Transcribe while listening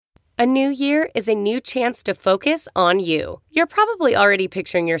A new year is a new chance to focus on you. You're probably already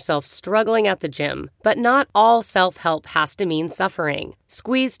picturing yourself struggling at the gym, but not all self-help has to mean suffering.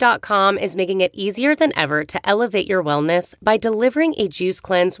 Squeeze.com is making it easier than ever to elevate your wellness by delivering a juice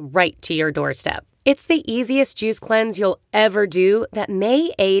cleanse right to your doorstep. It's the easiest juice cleanse you'll ever do that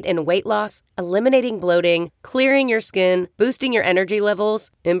may aid in weight loss, eliminating bloating, clearing your skin, boosting your energy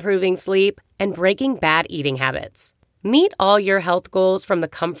levels, improving sleep, and breaking bad eating habits. Meet all your health goals from the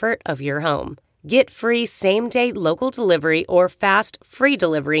comfort of your home. Get free same-day local delivery or fast free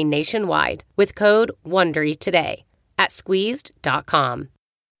delivery nationwide with code WONDERY today at squeezed.com.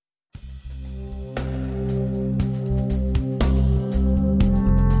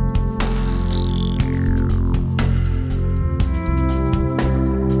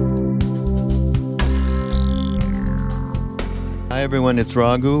 Hi everyone, it's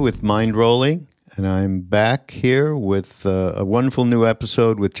Raghu with Mind Rolling. And I'm back here with a wonderful new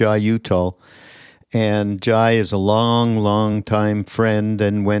episode with Jai Uttal. And Jai is a long time friend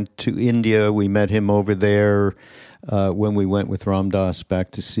and went to India. We met him over there when we went with Ram Dass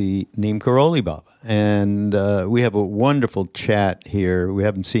back to see Neem Karoli Baba. And we have a wonderful chat here. We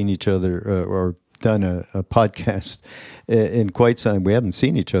haven't seen each other or done a podcast in quite some time. We haven't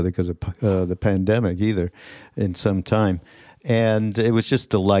seen each other because of the pandemic either in some time. And it was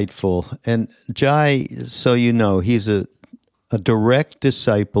just delightful. And Jai, so you know, he's a direct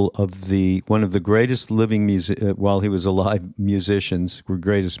disciple of one of the greatest living while he was alive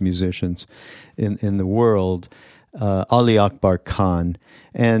greatest musicians in the world, Ali Akbar Khan.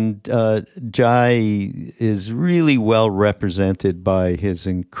 And Jai is really well represented by his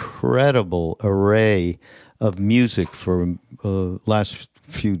incredible array of music for last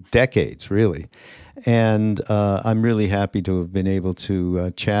few decades, really. And I'm really happy to have been able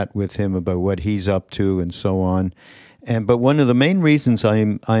to chat with him about what he's up to and so on. But one of the main reasons I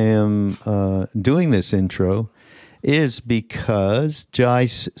am doing this intro is because Jai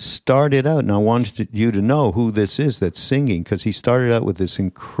started out, and I wanted you to know who this is that's singing, because he started out with this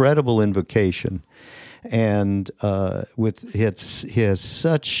incredible invocation. And he has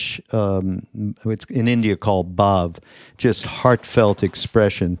such, it's in India called bhav, just heartfelt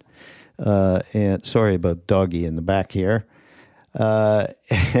expression. And sorry about Doggy in the back here. And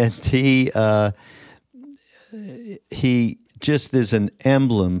he just is an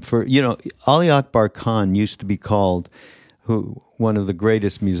emblem for, Ali Akbar Khan used to be called, one of the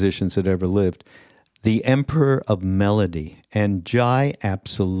greatest musicians that ever lived, the Emperor of Melody. And Jai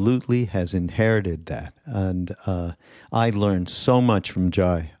absolutely has inherited that. And I learned so much from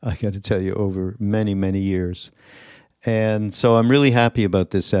Jai, I got to tell you, over many, many years. And so I'm really happy about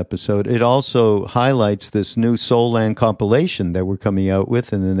this episode. It also highlights this new Soul Land compilation that we're coming out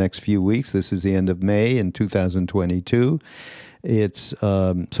with in the next few weeks. This is the end of May in 2022. It's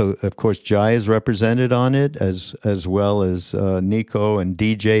so of course Jai is represented on it as well as Nico and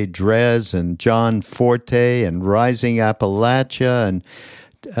DJ Drez and John Forte and Rising Appalachia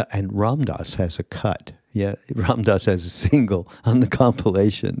and Ram Dass has a cut. Yeah, Ram Dass has a single on the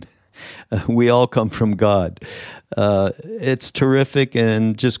compilation. We all come from God. It's terrific,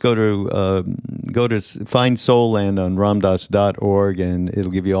 and just go to find Soul Land on ramdass.org, and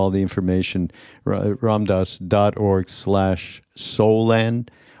it'll give you all the information. ramdass.org/soulland,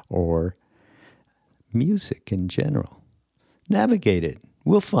 or music in general. Navigate it.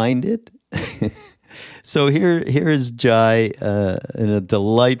 We'll find it. So here is Jai in a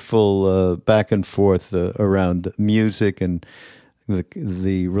delightful back and forth around music and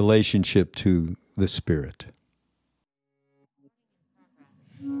the relationship to the spirit.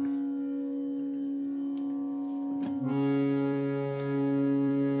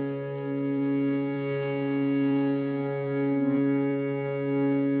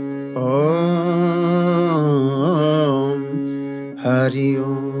 Om Hari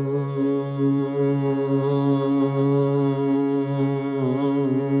Om.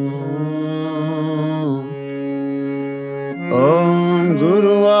 Om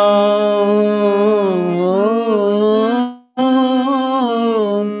Guru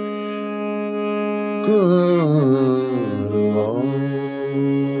Om Guru Om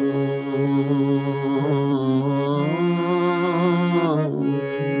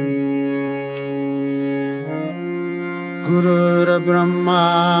Guru Brahma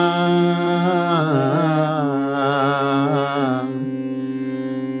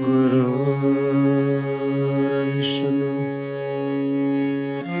Guru Vishnu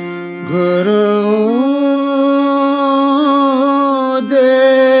Guru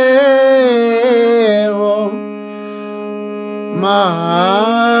Devo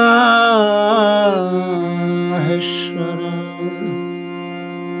Maheshwara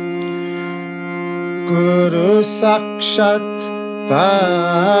Guru Sakshat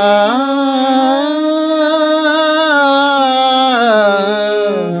Para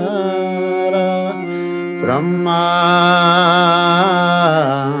Brahma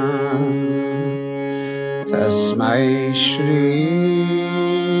Tasmai Shri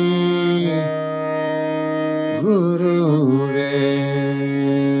Guruve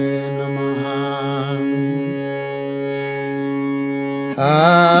Namaha.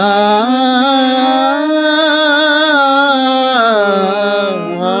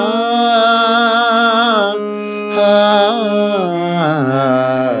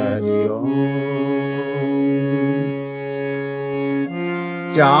 Hari Om.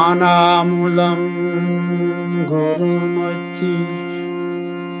 Jnanamulam Gurumati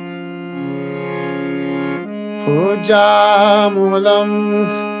Pujamulam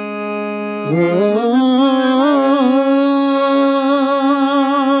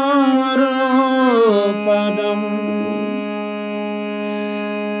Gurupadam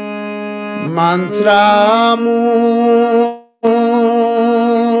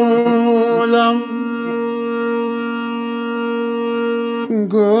Mantramulam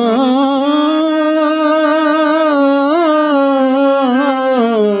Guru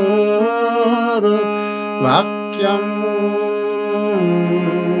Vakyam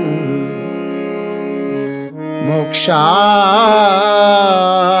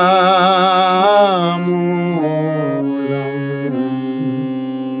Mokshamulam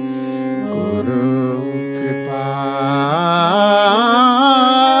Guru Kripa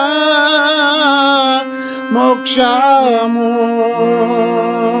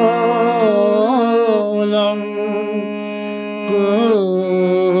Mokshamulam Guru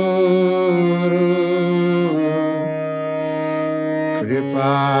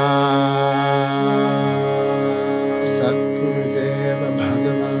Kripa. Satgurudeva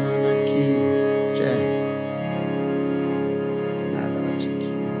Bhagavana ki jai. Naraj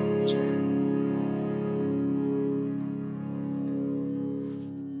ki jai.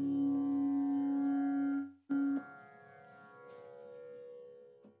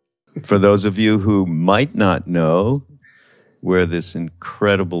 For those of you who might not know where this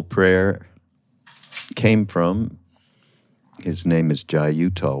incredible prayer came from, his name is Jai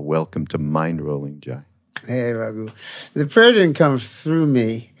Uttal. Welcome to Mind Rolling, Jai. Hey, Raghu. The prayer didn't come through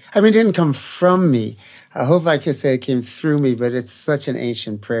me. I mean, it didn't come from me. I hope I could say it came through me, but it's such an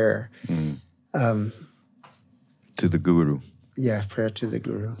ancient prayer. To the Guru. Yeah, prayer to the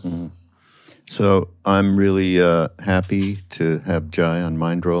Guru. So I'm really happy to have Jai on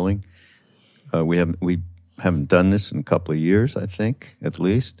Mind Rolling. We haven't done this in a couple of years, I think, at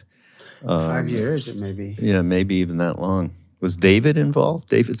least. 5 years, it may be. Yeah, maybe even that long. Was David involved?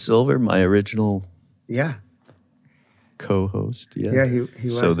 David Silver, my original Yeah. co-host? Yeah, he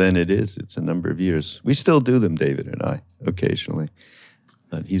was. So then it's a number of years. We still do them, David and I, occasionally.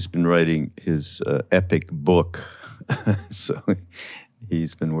 He's been writing his epic book, so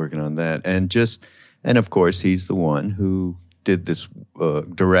he's been working on that. And of course, he's the one who did this,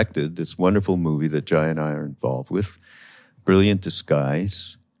 directed this wonderful movie that Jai and I are involved with, Brilliant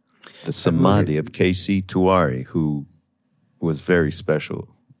Disguise, the Samadhi of K.C. Tiwari, who was very special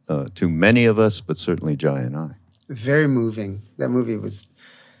to many of us, but certainly Jai and I. Very moving. That movie was,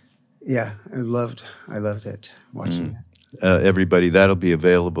 I loved it, watching it. Everybody, that'll be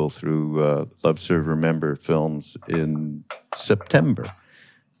available through Love Serve Remember Films in September.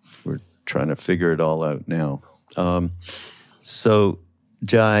 We're trying to figure it all out now. So,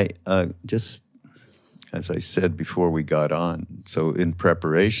 Jai, just as I said before we got on, so in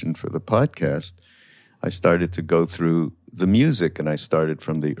preparation for the podcast, I started to go through the music, and I started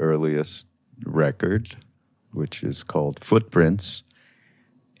from the earliest record, which is called Footprints,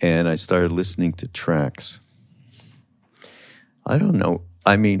 and I started listening to tracks. I don't know.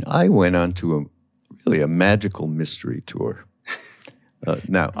 I mean, I went on to a magical mystery tour.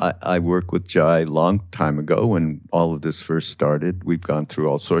 Now, I worked with Jai a long time ago when all of this first started. We've gone through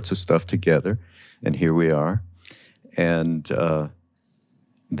all sorts of stuff together, and here we are. And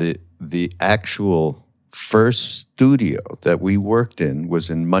the actual first studio that we worked in was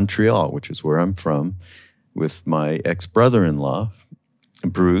in Montreal, which is where I'm from, with my ex-brother-in-law,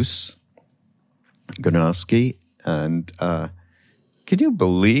 Bruce Gonowski. And can you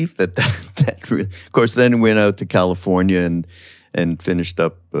believe that really, of course, then went out to California and finished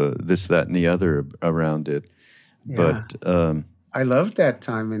up this, that, and the other around it. Yeah. But I loved that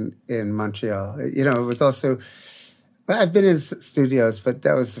time in Montreal. You know, it was also, I've been in studios, but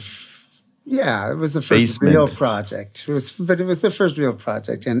that was, it was the first Basement. real project. It was the first real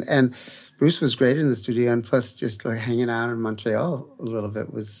project. And Bruce was great in the studio, and plus just like hanging out in Montreal a little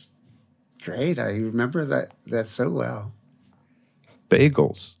bit was great. I remember that so well.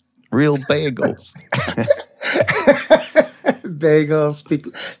 Bagels, real bagels. Bagels,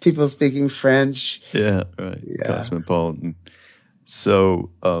 people speaking French. Yeah, right. Yeah. Cosmopolitan.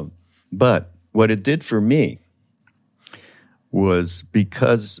 So, but what it did for me was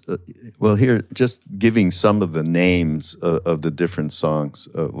because, well, here, just giving some of the names of the different songs,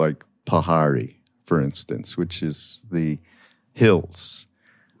 like Pahari, for instance, which is the hills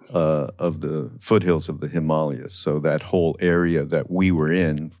of the foothills of the Himalayas. So that whole area that we were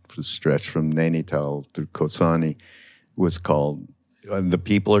in, the stretch from Nainital to Kausani, was called, the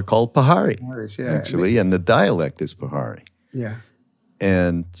people are called Pahari, Yeah. actually, and the dialect is Pahari. Yeah.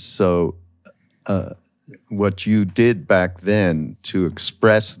 And so what you did back then to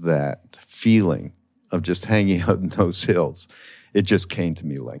express that feeling of just hanging out in those hills, it just came to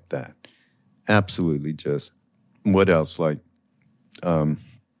me like that. Absolutely just, what else? Like,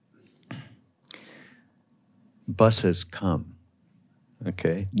 bus has come,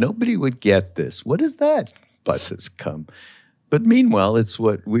 okay? Nobody would get this. What is that? Bus has come. But meanwhile, it's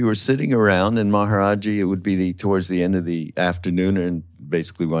what we were sitting around in Maharaji. It would be towards the end of the afternoon and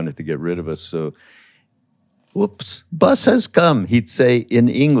basically wanted to get rid of us. So, whoops, bus has come, he'd say in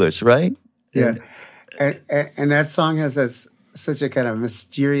English, right? Yeah. And that song has such a kind of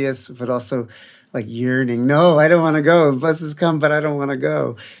mysterious, but also like yearning. No, I don't want to go. The bus has come, but I don't want to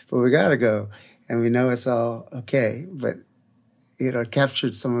go. But we got to go. And we know it's all okay. But, it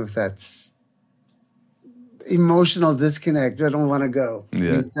captured some of that emotional disconnect. I don't want to go.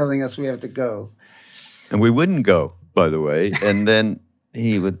 Yeah. He's telling us we have to go. And we wouldn't go, by the way. And then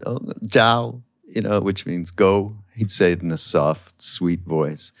he would, Jao, which means go. He'd say it in a soft, sweet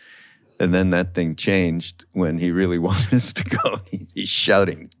voice. And then that thing changed when he really wanted us to go. He's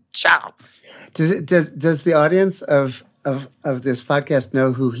shouting, Ciao. Does the audience of this podcast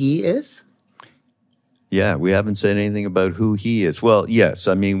know who he is? Yeah, we haven't said anything about who he is. Well, yes,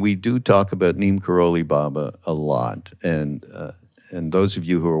 I mean, we do talk about Neem Karoli Baba a lot. And those of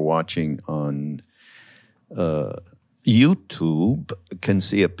you who are watching on YouTube can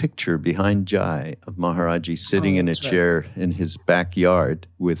see a picture behind Jai of Maharaji sitting in a chair in his backyard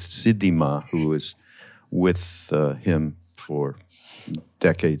with Siddhima, who was with him for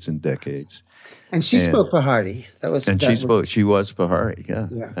decades and decades. And she spoke Pahari. She was Pahari,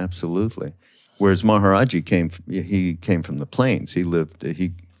 yeah, absolutely. Whereas Maharaji came from the plains. He lived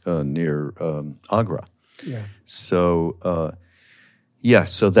near Agra. Yeah. So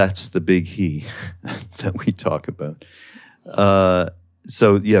so that's the big he that we talk about.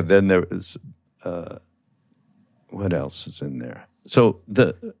 Then there was what else is in there? So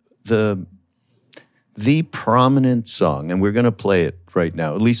the prominent song, and we're going to play it right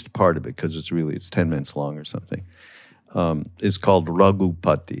now, at least part of it, because it's 10 minutes long or something, is called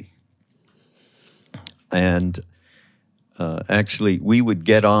Raghupati. And actually, we would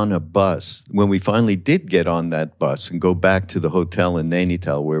get on a bus. When we finally did get on that bus and go back to the hotel in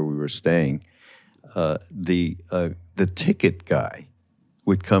Nainital where we were staying, the ticket guy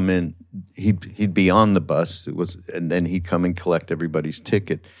would come in. He'd be on the bus. And then he'd come and collect everybody's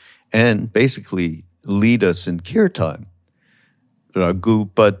ticket, and basically lead us in kirtan.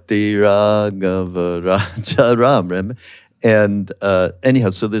 Raghupati Raghava Raja Ram. And anyhow,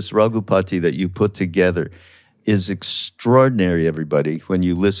 so this Raghupati that you put together is extraordinary, everybody. When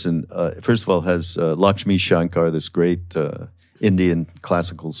you listen, first of all, has Lakshmi Shankar, this great Indian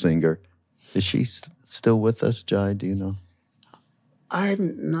classical singer. Is she still with us, Jai? Do you know?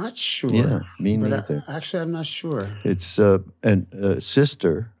 I'm not sure. Yeah, me neither. Actually, I'm not sure. It's a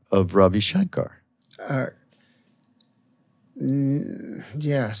sister of Ravi Shankar.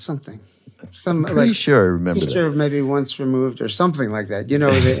 Yeah, something. I'm pretty sure I remember sister that. Maybe once removed or something like that.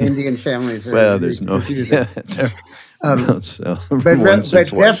 The Indian families are well, there's no confusing. But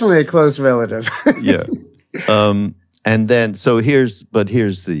definitely a close relative. Yeah. And then here's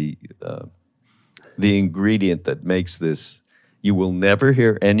the ingredient that makes this. You will never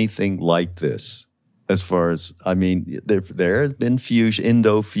hear anything like this. As far as, I mean, there have been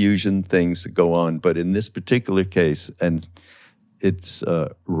Indo-fusion things that go on, but in this particular case, and it's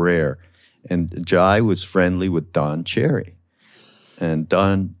rare. And Jai was friendly with Don Cherry. And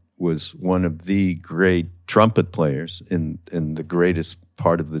Don was one of the great trumpet players in the greatest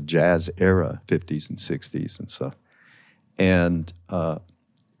part of the jazz era, 50s and 60s and stuff. And,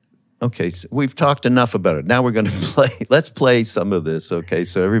 okay, so we've talked enough about it. Now we're going to play. Let's play some of this, okay,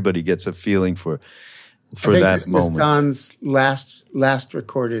 so everybody gets a feeling for that moment. This was Don's last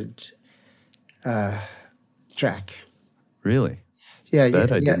recorded track. Really? Yeah,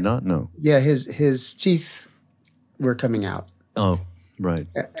 I did not know. Yeah, his teeth were coming out. Oh, Right.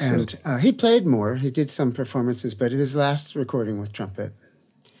 And he played more. He did some performances, but his last recording with trumpet,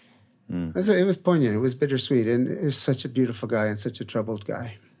 it was poignant. It was bittersweet. And he was such a beautiful guy and such a troubled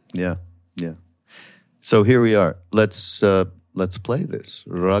guy. Yeah, yeah. So here we are. Let's play this.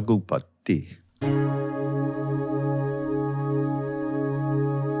 Raghupati.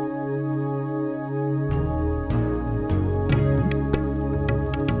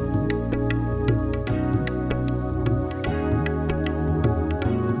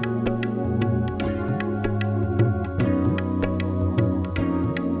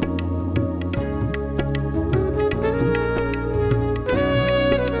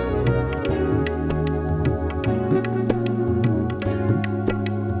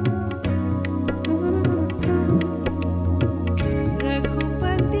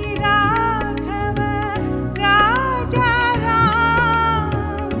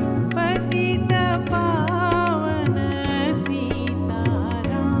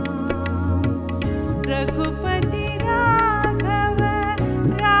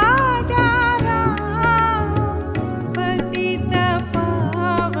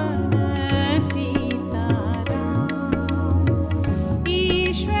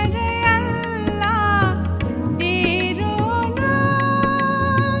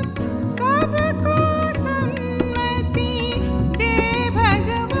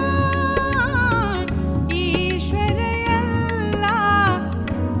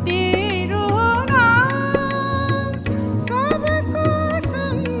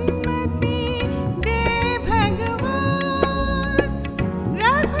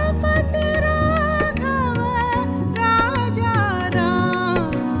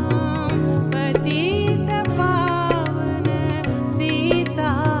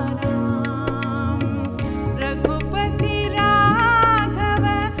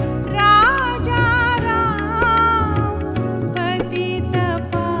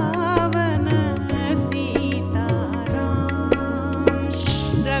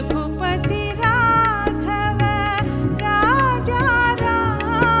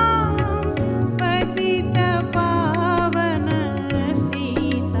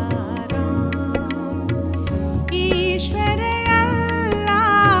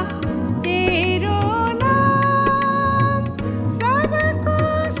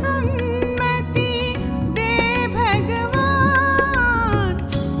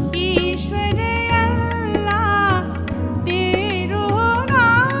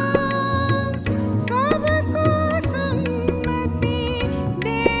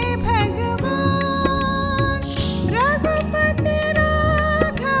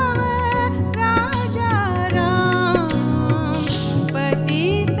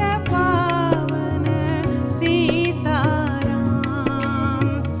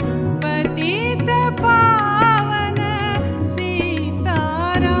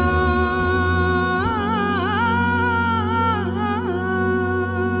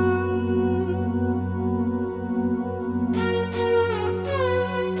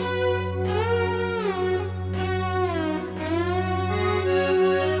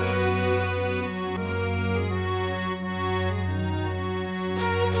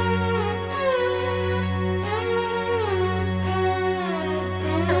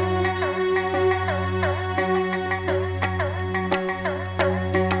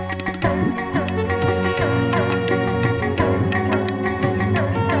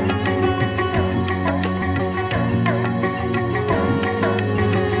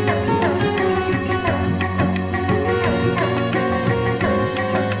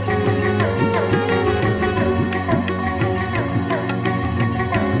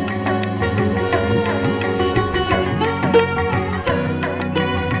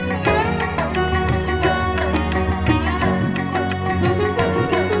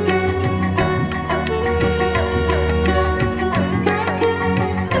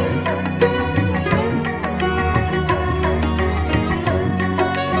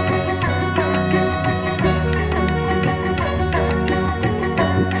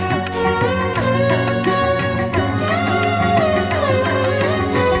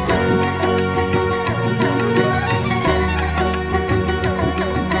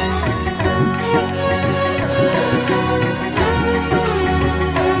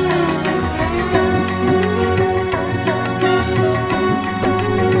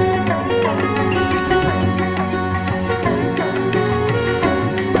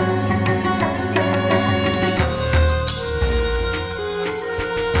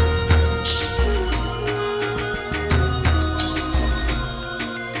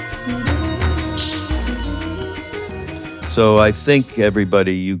 So I think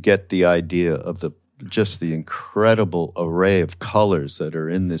everybody, you get the idea of just the incredible array of colors that are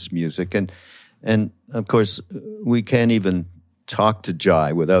in this music. And of course, we can't even talk to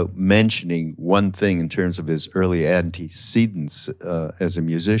Jai without mentioning one thing in terms of his early antecedents as a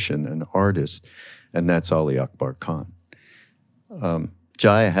musician and artist, and that's Ali Akbar Khan.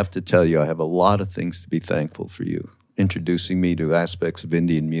 Jai, I have to tell you, I have a lot of things to be thankful for you, introducing me to aspects of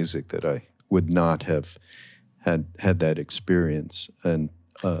Indian music that I would not have had that experience. And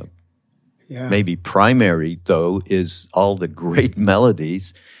maybe primary, though, is all the great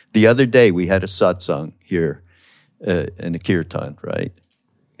melodies. The other day, we had a satsang here in a kirtan, right?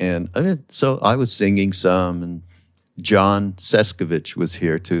 And so I was singing some, and John Seskovich was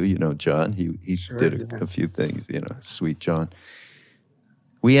here too. You know John. He sure, did a few things, sweet John.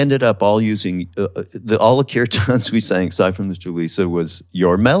 We ended up all using, all the kirtans we sang, aside from Mr. Lisa, was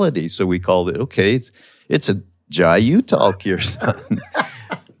your melody. So we called it, okay, it's a Jai Uttal kirtan.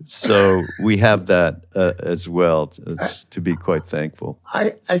 So we have that as well to be quite thankful.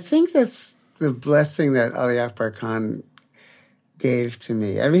 I think that's the blessing that Ali Akbar Khan gave to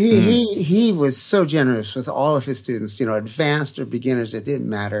me. I mean, he was so generous with all of his students, advanced or beginners, it didn't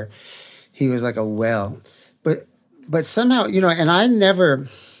matter. He was like a well. But somehow, and I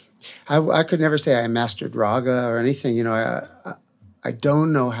could never say I mastered raga or anything. I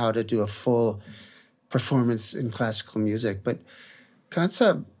don't know how to do a full performance in classical music, but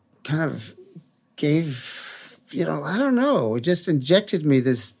Kansa kind of gave, I don't know, it just injected me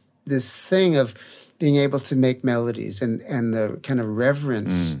this thing of being able to make melodies and the kind of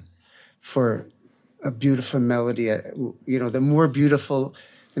reverence for a beautiful melody. The more beautiful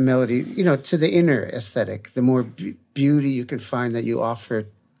the melody, to the inner aesthetic, the more beauty you can find that you offer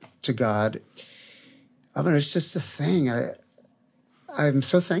to God. I mean, it's just a thing. I'm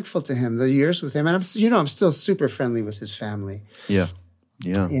so thankful to him, the years with him. And I'm still super friendly with his family. Yeah.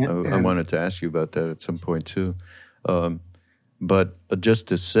 I wanted to ask you about that at some point too. But just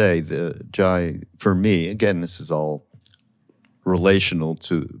to say, the Jai, for me, again, this is all relational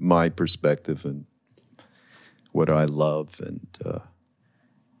to my perspective and what I love. And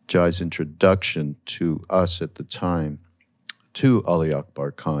Jai's introduction to us at the time, to Ali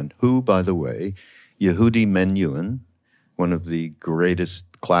Akbar Khan, who, by the way, Yehudi Menuhin, one of the greatest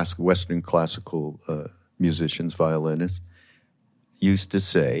Western classical musicians, violinists, used to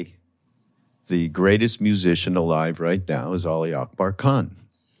say, the greatest musician alive right now is Ali Akbar Khan.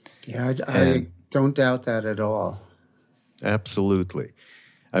 Yeah, I don't doubt that at all. Absolutely.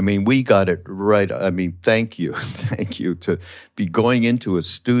 I mean, we got it right. I mean, thank you. Thank you to be going into a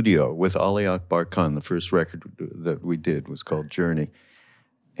studio with Ali Akbar Khan. The first record that we did was called Journey.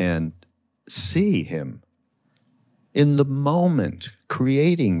 And see him in the moment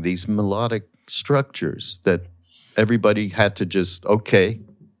creating these melodic structures that everybody had to just, okay,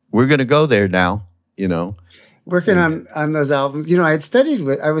 we're going to go there now, Working on those albums. I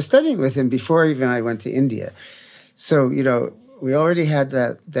was studying with him before even I went to India. So, we already had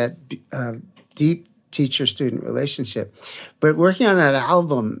that deep teacher-student relationship. But working on that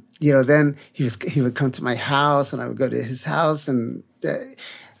album, then he would come to my house and I would go to his house and,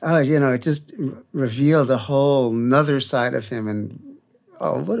 it just revealed a whole nother side of him. And,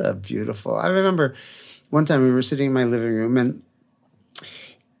 what a beautiful... I remember one time we were sitting in my living room and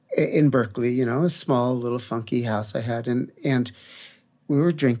in Berkeley, a small little funky house I had, and we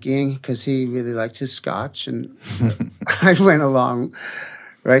were drinking because he really liked his scotch, and I went along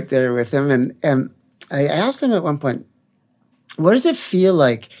right there with him, and I asked him at one point, what does it feel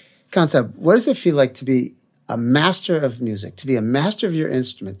like, Kansa, what does it feel like to be a master of music, to be a master of your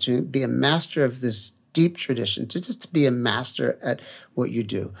instrument, to be a master of this deep tradition, to be a master at what you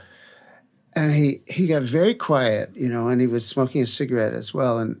do? And he got very quiet, and he was smoking a cigarette as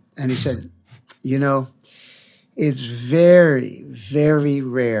well. And he said, it's very, very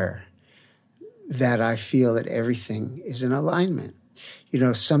rare that I feel that everything is in alignment.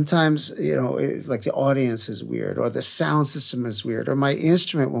 Sometimes, like the audience is weird, or the sound system is weird, or my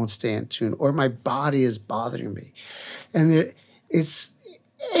instrument won't stay in tune, or my body is bothering me. And it's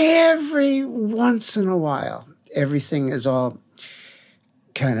every once in a while, everything is all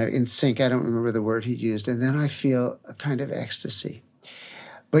kind of in sync. I don't remember the word he used. And then I feel a kind of ecstasy.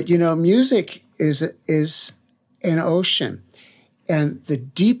 But, music is an ocean. And the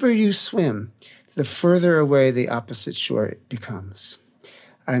deeper you swim, the further away the opposite shore it becomes.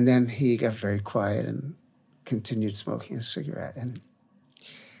 And then he got very quiet and continued smoking a cigarette. And,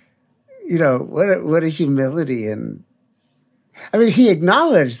 what a humility. And I mean, he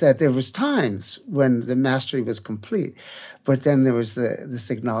acknowledged that there was times when the mastery was complete, but then there was this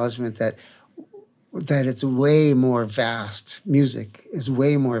acknowledgement that it's way more vast. Music is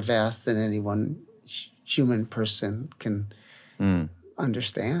way more vast than any one human person can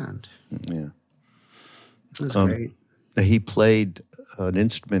understand. Yeah. That's great. He played an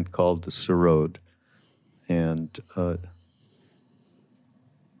instrument called the sarod, and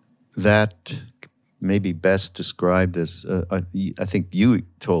that may be best described as, I think you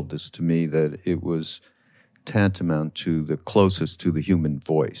told this to me, that it was tantamount to the closest to the human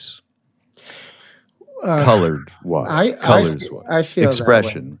voice. Colors-wise. I feel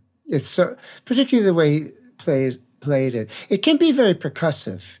expression. that way. It's so, particularly the way he played it. It can be very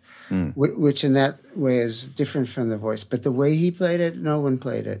percussive, which in that way is different from the voice. But the way he played it, no one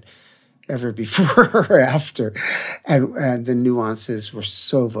played it ever before or after. And the nuances were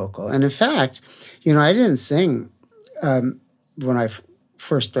so vocal. And in fact, I didn't sing when I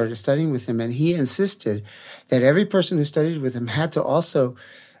first started studying with him. And he insisted that every person who studied with him had to also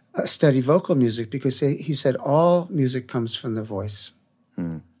study vocal music, because he said all music comes from the voice.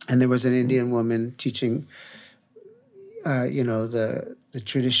 And there was an Indian woman teaching, the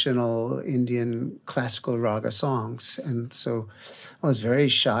traditional Indian classical raga songs. And so I was very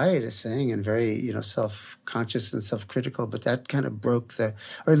shy to sing and very, self-conscious and self-critical, but that kind of or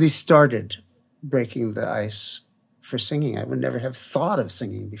at least started breaking the ice for singing. I would never have thought of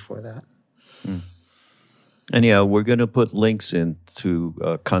singing before that. Anyhow, we're going to put links into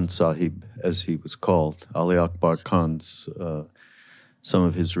Khan Sahib, as he was called, Ali Akbar Khan's, some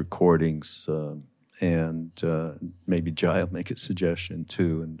of his recordings, and maybe Jai will make a suggestion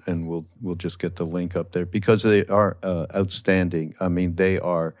too, and we'll just get the link up there, because they are outstanding. I mean, they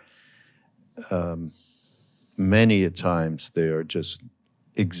are many a times they are just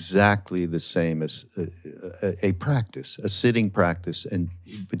exactly the same as a practice, a sitting practice,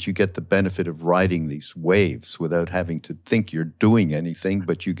 but you get the benefit of riding these waves without having to think you're doing anything,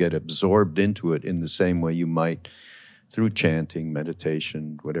 but you get absorbed into it in the same way you might through chanting,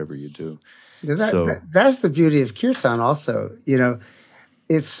 meditation, whatever you do. That's the beauty of kirtan also.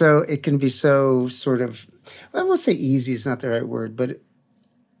 It can be so sort of, I won't say easy, it's not the right word, but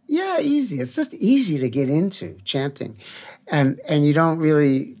easy. It's just easy to get into chanting. And you're not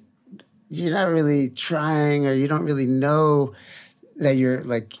really trying, or you don't really know that you're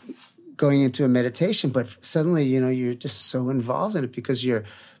like going into a meditation, but suddenly, you're just so involved in it because your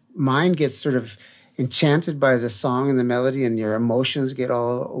mind gets sort of enchanted by the song and the melody, and your emotions get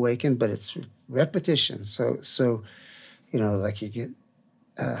all awakened, but it's repetition. So like you get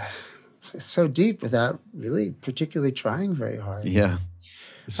so deep without really particularly trying very hard. Yeah.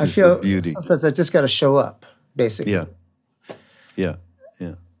 I feel sometimes I just got to show up, basically. Yeah.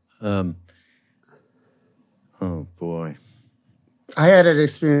 Oh, boy. I had an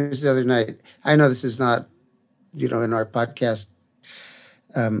experience the other night. I know this is not, in our podcast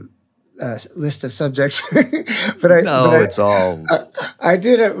list of subjects, but it's all. I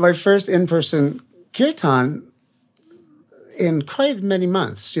did my first in-person kirtan in quite many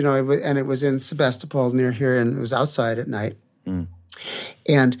months, and it was in Sebastopol near here, and it was outside at night.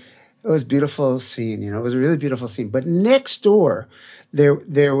 And it was a beautiful scene, it was a really beautiful scene. But next door,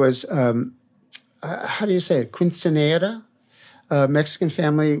 there was, how do you say it, quinceañera, a Mexican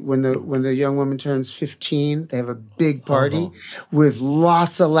family. When the young woman turns 15, they have a big party with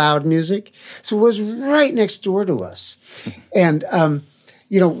lots of loud music. So it was right next door to us. And,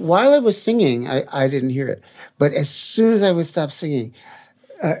 while I was singing, I didn't hear it. But as soon as I would stop singing,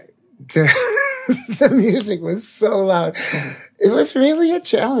 the music was so loud. It was really a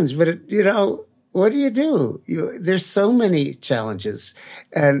challenge, but what do you do? There's so many challenges,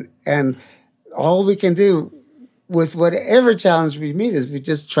 and all we can do with whatever challenge we meet is we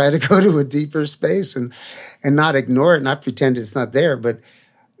just try to go to a deeper space and not ignore it, not pretend it's not there, but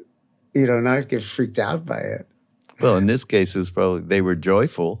not get freaked out by it. Well, in this case, it was probably they were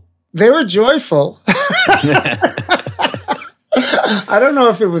joyful. They were joyful. I don't know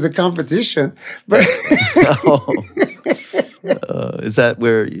if it was a competition, but is that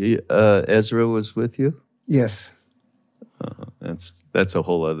where Ezra was with you? Yes. That's a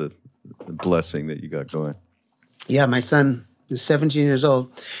whole other blessing that you got going. Yeah, my son is 17 years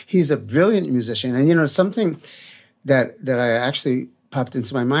old. He's a brilliant musician, and something that I actually popped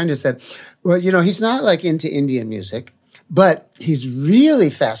into my mind is that, well, he's not like into Indian music, but he's really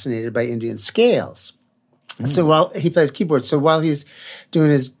fascinated by Indian scales. So while he plays keyboard, so while he's doing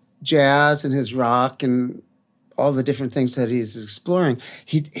his jazz and his rock and all the different things that he's exploring,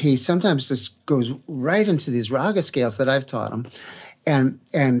 he sometimes just goes right into these raga scales that I've taught him, and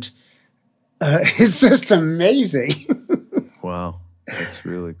it's just amazing. Wow, that's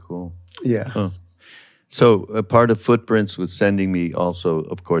really cool. Yeah. Huh. So a part of Footprints was sending me also,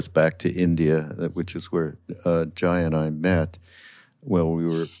 of course, back to India, which is where Jai and I met. Well, we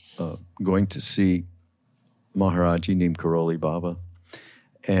were going to see Maharaji named Karoli Baba.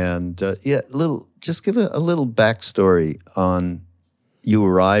 And just give a little backstory on you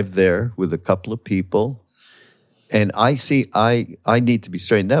arrived there with a couple of people. And I need to be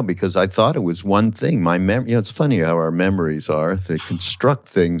straightened out because I thought it was one thing. My memory, it's funny how our memories are. They construct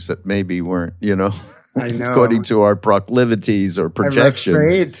things that maybe weren't, I know. according to our proclivities or projections. I'm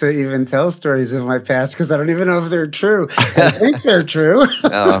afraid to even tell stories of my past because I don't even know if they're true. I think they're true.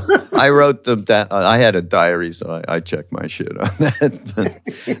 I wrote them down. I had a diary, so I checked my shit on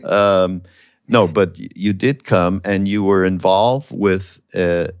that. No, but you did come, and you were involved with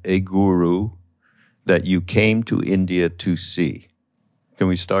a guru that you came to India to see. Can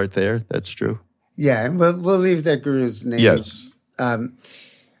we start there? That's true? Yeah, and we'll leave that guru's name. Yes.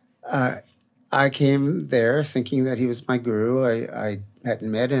 I came there thinking that he was my guru. I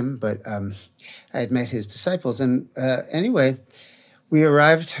hadn't met him, but I had met his disciples. And anyway,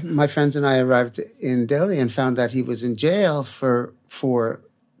 my friends and I arrived in Delhi and found that he was in jail for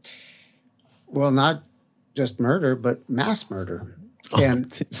not just murder, but mass murder.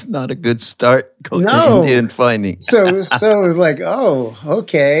 And it's not a good start going to India and finding. so it was like, oh,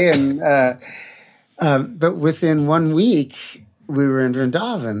 okay. And but within 1 week, we were in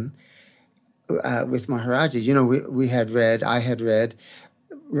Vrindavan with Maharaji. I had read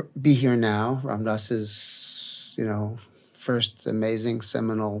Be Here Now, Ram Dass's, first amazing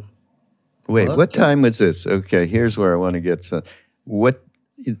seminal Wait, book. what time was this? Okay, here's where I want to get to.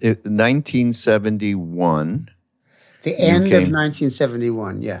 1971. The end of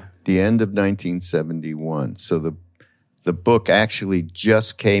 1971, yeah. The end of 1971. So the book actually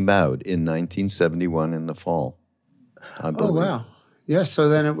just came out in 1971 in the fall, I believe. Oh, wow. Yeah, so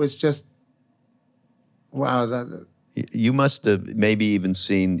then it was just, wow. You must have maybe even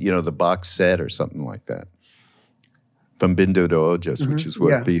seen, the box set or something like that. From Bindu to Ojas, which is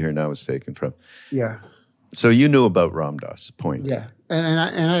where Be Here Now is taken from. Yeah. So you knew about Ram Dass, point. Yeah, and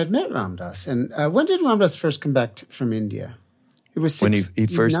I had met Ram Dass. And when did Ram Dass first come back from India? It was when he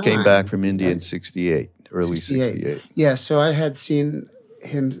first came back from India in 68, early 68. Yeah, so I had seen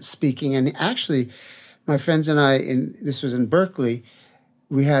him speaking. And actually, my friends and I, this was in Berkeley,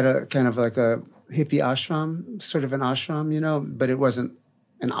 we had a kind of like a hippie ashram, sort of an ashram, but it wasn't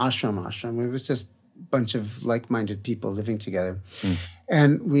an ashram. It was just a bunch of like-minded people living together.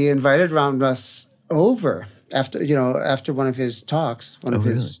 And we invited Ram Dass over after one of his talks,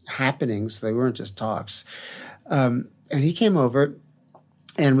 his happenings. They weren't just talks. And he came over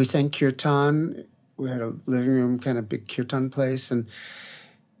and we sang kirtan. We had a living room, kind of big kirtan place. And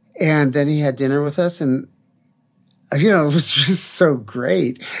then he had dinner with us. And, it was just so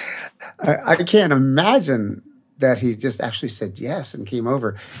great. I can't imagine that he just actually said yes and came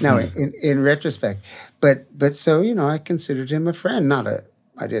over. Now, in retrospect. But so, I considered him a friend,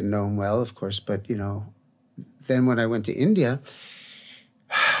 I didn't know him well, of course, but, then when I went to India,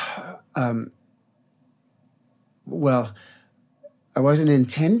 I wasn't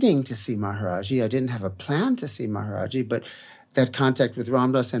intending to see Maharaji. I didn't have a plan to see Maharaji, but that contact with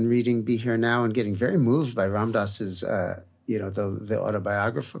Ram Dass and reading Be Here Now and getting very moved by Ram Dass's, the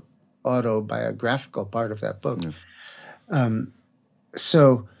autobiographical part of that book.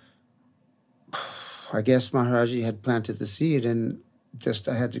 So I guess Maharaji had planted the seed, and just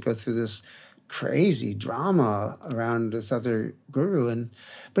I had to go through this crazy drama around this other guru,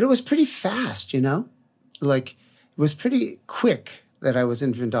 but it was pretty fast, like it was pretty quick that I was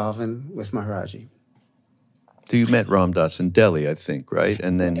in Vrindavan with Maharaji. So you met Ram Dass in Delhi, I think, right?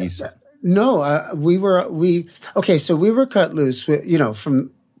 And then he's we were cut loose.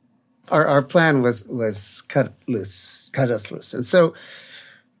 From our plan was cut us loose, and so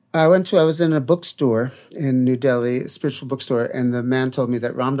I was in a bookstore in New Delhi, a spiritual bookstore, and the man told me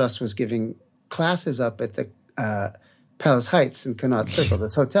that Ram Dass was giving classes up at the Palace Heights in Connaught Circle,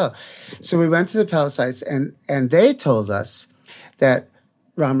 this hotel. So we went to the Palace Heights, and they told us that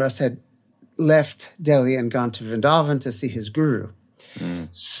Ram Dass had left Delhi and gone to Vrindavan to see his guru.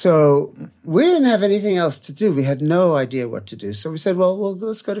 So we didn't have anything else to do. We had no idea what to do. So we said, well,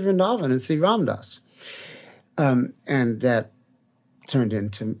 let's go to Vrindavan and see Ram Dass. And that turned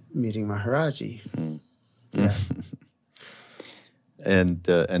into meeting Maharaji. Yeah. And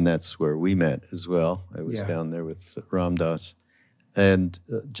that's where we met as well. I was down there with Ram Dass. And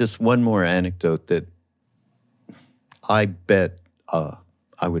just one more anecdote that I bet,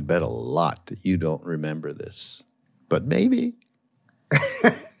 I would bet a lot that you don't remember this, but maybe.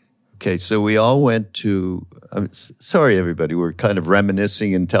 Okay, so we all went to, sorry everybody, we're kind of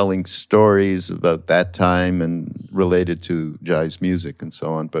reminiscing and telling stories about that time and related to Jai's music and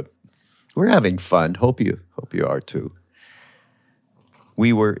so on, but we're having fun. Hope you are too.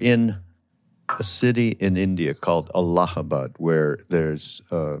 We were in a city in India called Allahabad, where there's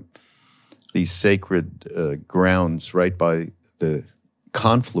these sacred grounds right by the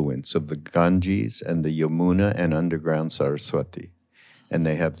confluence of the Ganges and the Yamuna and underground Saraswati. And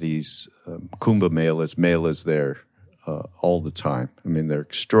they have these Kumbh melas there all the time. I mean, they're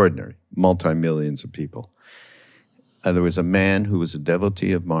extraordinary, multi-millions of people. There was a man who was a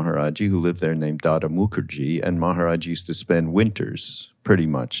devotee of Maharaji who lived there named Dada Mukherjee, and Maharaj used to spend winters pretty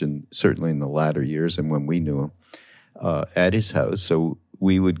much, and certainly in the latter years and when we knew him, at his house. So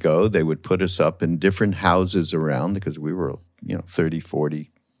we would go, they would put us up in different houses around because we were, 30,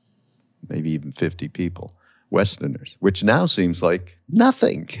 40, maybe even 50 people, Westerners, which now seems like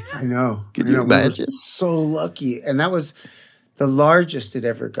nothing. I know. Can you imagine? We were so lucky. And that was the largest it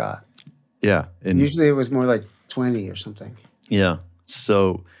ever got. Yeah. And usually it was more like 20 or something. Yeah.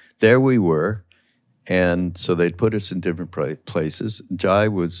 So there we were. And so they'd put us in different places.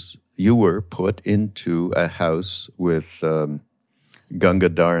 You were put into a house with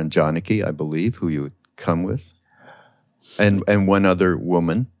Gangadhar and Janaki, I believe, who you would come with. And one other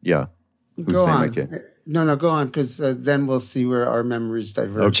woman. Yeah. Go on. No, go on, because then we'll see where our memories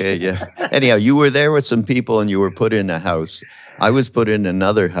diverge. Okay, yeah. Anyhow, you were there with some people and you were put in a house. I was put in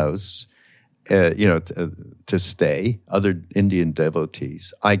another house. To stay, other Indian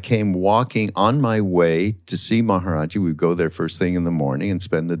devotees. I came walking on my way to see Maharaji. We'd go there first thing in the morning and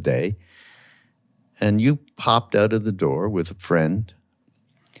spend the day. And you popped out of the door with a friend,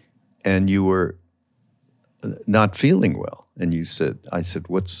 and you were not feeling well. And I said,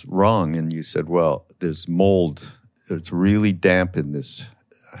 what's wrong? And you said, well, there's mold. It's really damp in this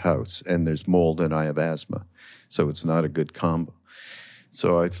house, and there's mold, and I have asthma. So it's not a good combo.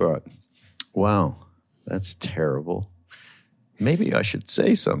 So I thought, wow, that's terrible. Maybe I should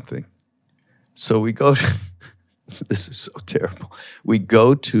say something. So we go to, this is so terrible. We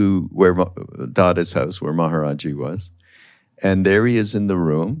go to where Dada's house, where Maharaji was, and there he is in the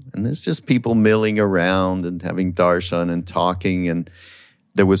room, and there's just people milling around and having darshan and talking, and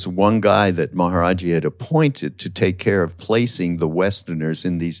there was one guy that Maharaji had appointed to take care of placing the Westerners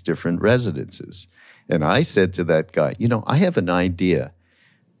in these different residences. And I said to that guy, I have an idea.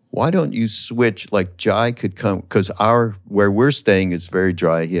 Why don't you switch, like Jai could come, because where we're staying is very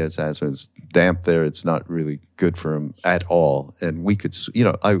dry. He has asthma. It's damp there. It's not really good for him at all. And we could,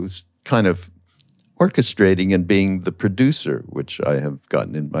 I was kind of orchestrating and being the producer, which I have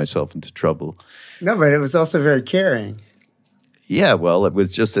gotten myself into trouble. No, but it was also very caring. Yeah, well, it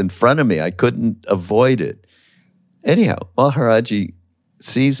was just in front of me. I couldn't avoid it. Anyhow, Maharaji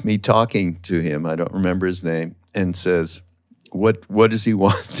sees me talking to him. I don't remember his name, and says, What does he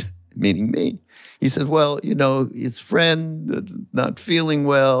want? Meaning me. He said, well, his friend not feeling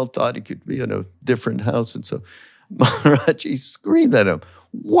well, thought he could be in a different house. And so Maharaji screamed at him,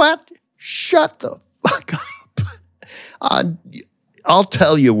 what? Shut the fuck up. I'll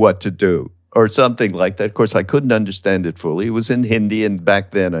tell you what to do, or something like that. Of course, I couldn't understand it fully. It was in Hindi, and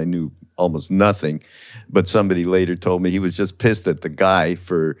back then I knew almost nothing. But somebody later told me he was just pissed at the guy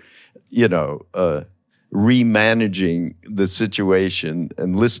for, remanaging the situation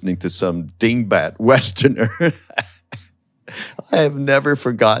and listening to some dingbat Westerner. I have never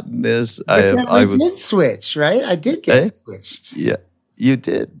forgotten this. I did switch, right? I did get switched. Yeah, you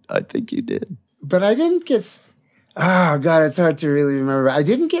did. I think you did. But I didn't get... Oh, God, it's hard to really remember. I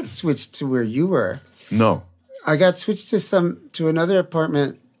didn't get switched to where you were. No. I got switched to another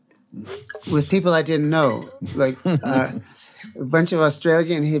apartment with people I didn't know. Like... a bunch of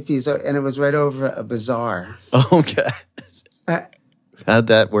Australian hippies, and it was right over a bazaar. Okay. How'd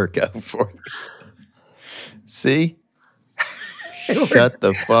that work out for you? See? Shut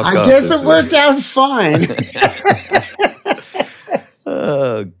the fuck up. I guess it worked out fine.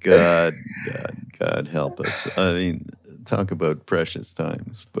 Oh, God. God help us. I mean, talk about precious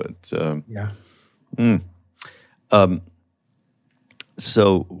times. But, yeah.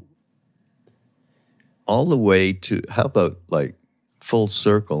 So... all the way to, how about like full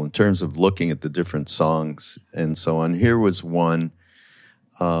circle in terms of looking at the different songs and so on. Here was one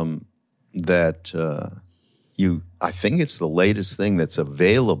that I think it's the latest thing that's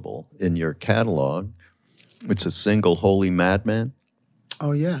available in your catalog. It's a single, Holy Madman.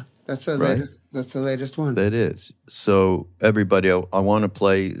 Oh, yeah. That's the latest. That's the latest one. That is. So everybody, I want to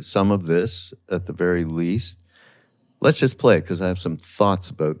play some of this at the very least. Let's just play it because I have some thoughts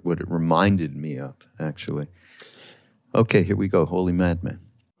about what it reminded me of, actually. Okay, here we go. Holy Madman.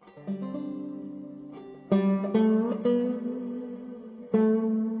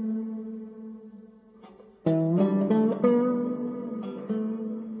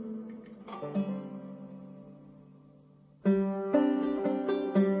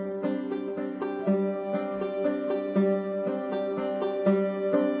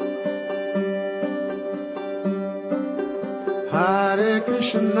 Hare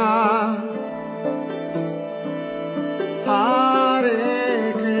Krishna,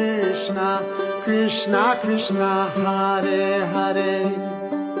 Hare Krishna, Krishna Krishna, Hare Hare,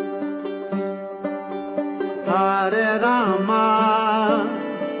 Hare Rama,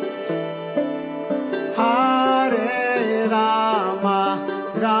 Hare Rama,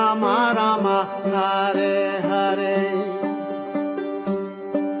 Rama Rama, Hare Hare,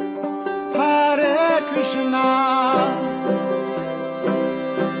 Hare Krishna,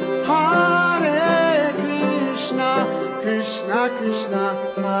 Hare Krishna, Krishna Krishna,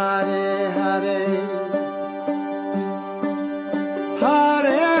 Hare Hare,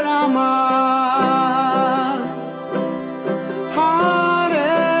 Hare Rama, Hare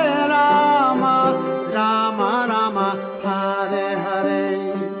Rama, Rama Rama, Hare Hare,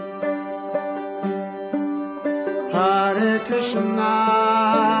 Hare Krishna,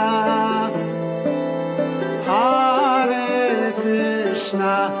 Hare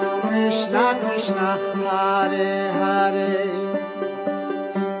Krishna, Krishna Krishna, Hare Hare,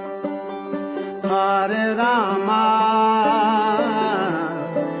 Hare Rama,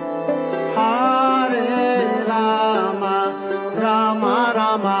 Hare Rama, Rama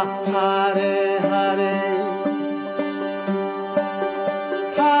Rama, Hare Hare,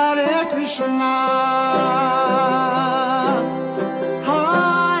 Hare Krishna,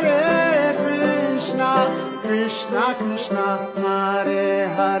 Hare Krishna, Krishna Krishna, Hare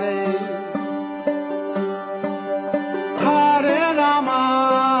Hare, Hare Rama, Hare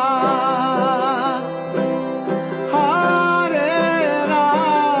Rama, Rama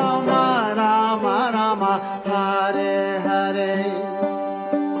Rama, Hare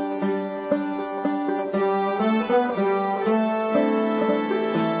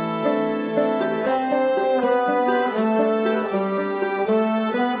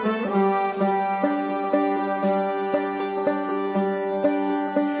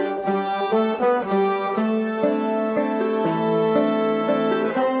Hare,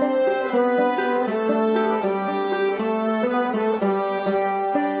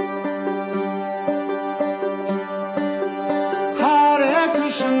 Hare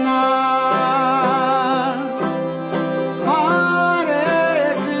Krishna, Hare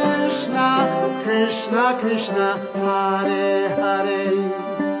Krishna, Krishna Krishna, Hare Hare,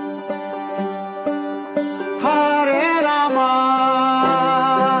 Hare Rama,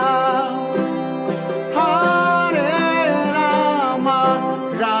 Hare Rama,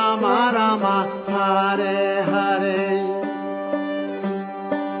 Rama Rama, Hare Hare,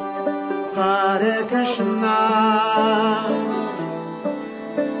 Hare Krishna,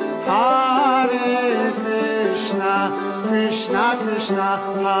 Hare Krishna, Krishna Krishna,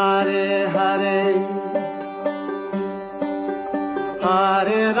 Hare Hare,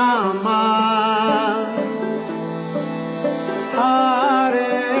 Hare Rama,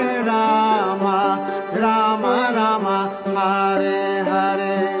 Hare Rama, Rama Rama, Hare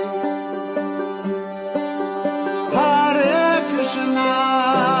Hare, Hare Krishna,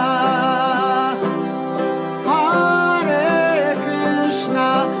 Hare Krishna,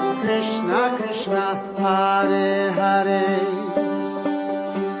 Krishna Krishna, Hare Hare,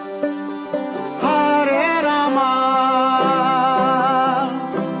 Hare Rama,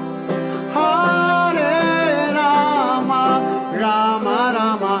 Hare Rama, Rama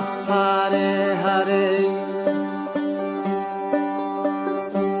Rama, Hare Hare,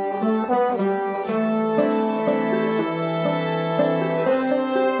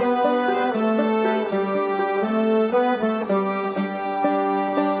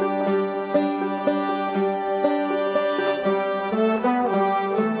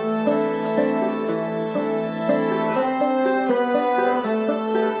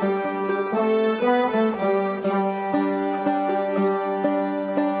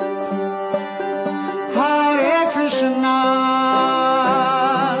 Hare Krishna,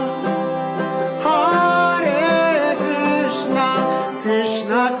 Hare Krishna,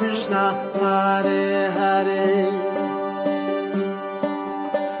 Krishna Krishna, Hare Hare,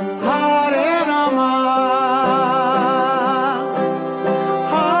 Hare Rama,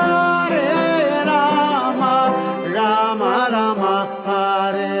 Hare Rama, Rama Rama,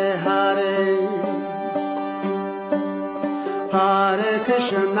 Hare Hare, Hare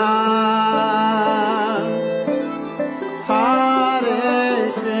Krishna,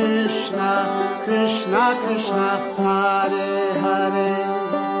 Hare Krishna, Krishna Krishna, Hare Hare,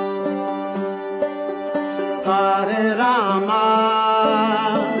 Hare Rama,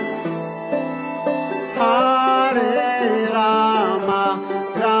 Hare Rama,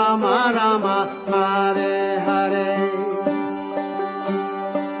 Rama Rama, Hare Hare,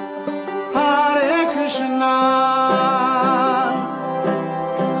 Hare Krishna,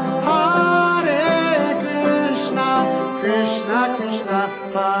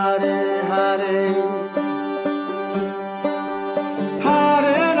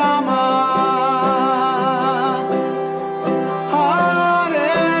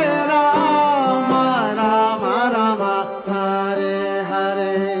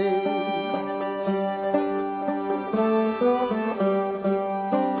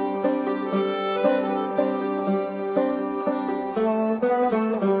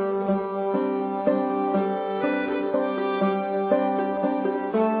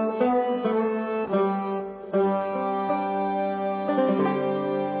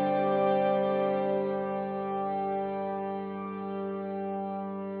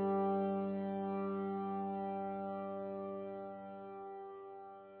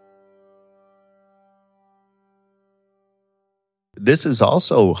 this is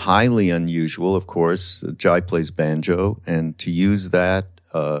also highly unusual, of course. Jai plays banjo, and to use that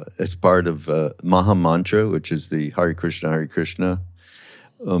as part of Maha Mantra, which is the Hare Krishna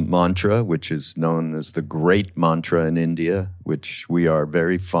mantra, which is known as the great mantra in India, which we are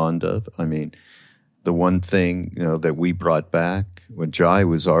very fond of. I mean, the one thing, that we brought back when Jai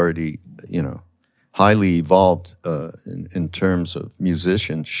was already, highly evolved in terms of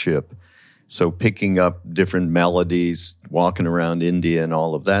musicianship. So picking up different melodies, walking around India and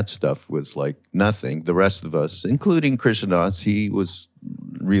all of that stuff was like nothing. The rest of us, including Krishnadas, he was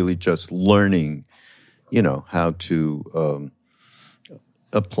really just learning, how to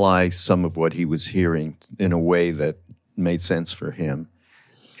apply some of what he was hearing in a way that made sense for him.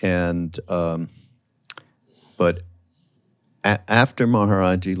 And but after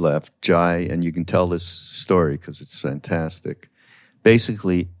Maharaji left, Jai, and you can tell this story because it's fantastic.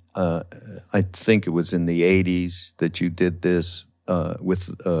 Basically, I think it was in the 80s that you did this with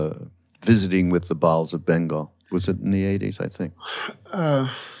visiting with the Baals of Bengal. Was it in the 80s, I think?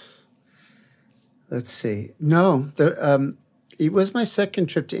 Let's see. No, it was my second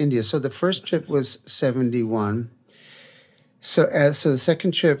trip to India. So the first trip was 71. So the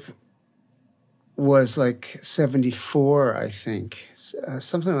second trip was like 74, I think,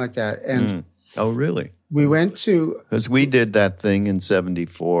 something like that. And oh, really? We went to... Because we did that thing in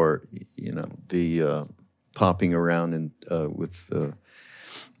 74, the popping around with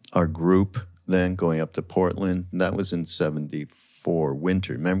our group then, going up to Portland. And that was in 74,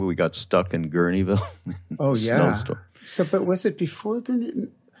 winter. Remember, we got stuck in Gurneyville? Oh, yeah. Snowstorm. So, but was it before Gurneyville?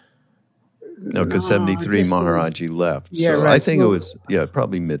 No, because 73 Maharaji left. Yeah, so right. I think it was,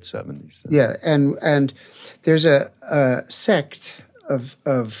 probably mid-70s. Yeah, and there's a sect of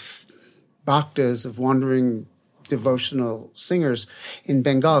bhaktas, of wandering devotional singers in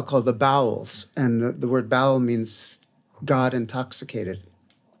Bengal called the Bowels. And the word Bowel means God intoxicated.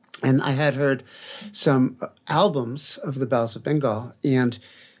 And I had heard some albums of the Bowels of Bengal and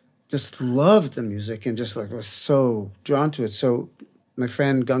just loved the music and just was so drawn to it. So my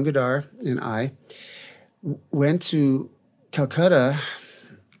friend Gangadhar and I went to Calcutta,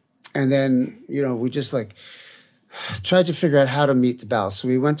 and then, we just tried to figure out how to meet the Bowels. So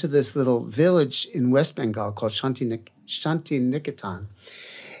we went to this little village in West Bengal called Shantiniketan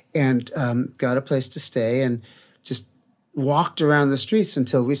and got a place to stay and just walked around the streets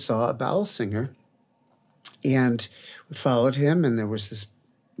until we saw a Bowel singer. And we followed him, and there was this,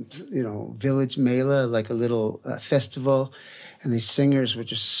 village mela, like a little festival. And these singers were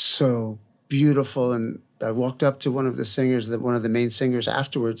just so beautiful. And I walked up to one of the singers, one of the main singers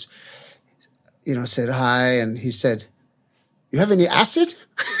afterwards, said hi. And he said, "You have any acid?"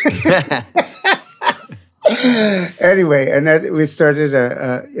 Anyway, and we started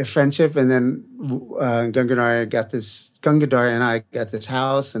a friendship. And then Gangadhar and I got this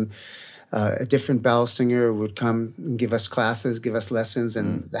house, and a different Bowel singer would come and give us classes, give us lessons.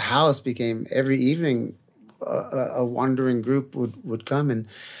 And the house became, every evening, a wandering group would come and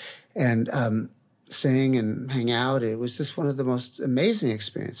sing and hang out. It was just one of the most amazing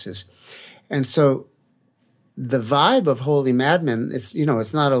experiences. And so the vibe of Holy Madmen,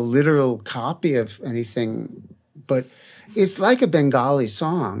 it's not a literal copy of anything, but it's like a Bengali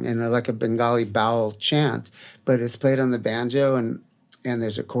song and like a Bengali Bowel chant, but it's played on the banjo and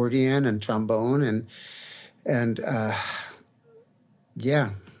there's accordion and trombone and yeah.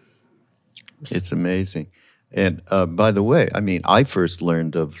 It's amazing. And by the way, I first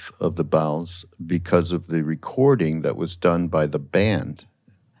learned of the Bowels because of the recording that was done by the band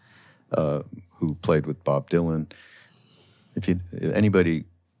who played with Bob Dylan. If anybody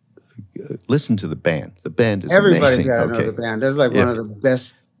listen to the band is Everybody's amazing. got to know the band. That's one of the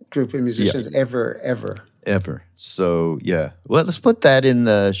best group of musicians ever. So well, let's put that in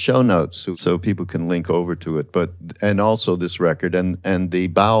the show notes so people can link over to it. And also this record and the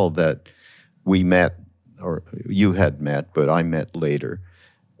Bowel that we met, or you had met, but I met later,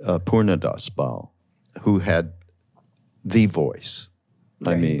 Purnadas Bowel, who had the voice.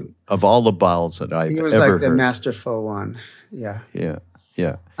 Yeah, of all the Bowels that I've ever heard. He was like the masterful one. Yeah.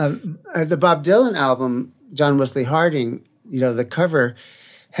 Yeah. The Bob Dylan album, John Wesley Harding, the cover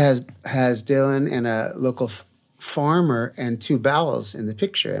has Dylan and a local farmer and two Bowels in the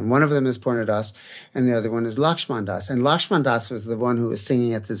picture. And one of them is Purnadas and the other one is Lakshman Das. And Lakshman Das was the one who was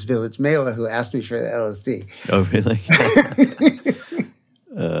singing at this village mela who asked me for the LSD. Oh, really?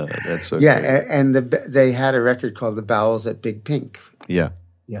 That's so yeah, great. and they had a record called The Bowels at Big Pink. Yeah.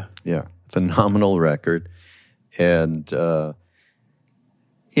 Phenomenal record. And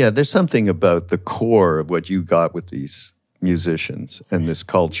there's something about the core of what you got with these musicians and this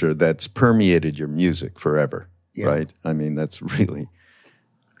culture that's permeated your music forever. Yeah. right? I mean, that's really...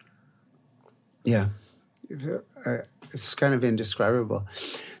 Yeah. It's kind of indescribable.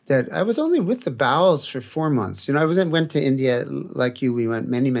 That I was only with the Bowels for 4 months. You know, went to India like you. We went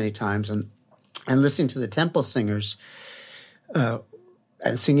many, many times, and listening to the temple singers and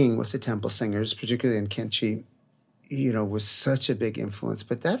singing with the temple singers, particularly in Kenchi, you know, was such a big influence.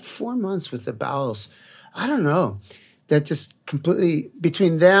 But that 4 months with the Bowels, I don't know, that just completely,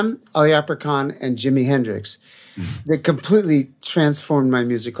 between them, Ali Akbar Khan, and Jimi Hendrix, they completely transformed my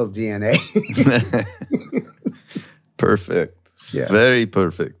musical DNA. Perfect. Yeah. Very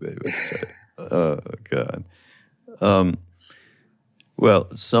perfect, they would say. Oh, God.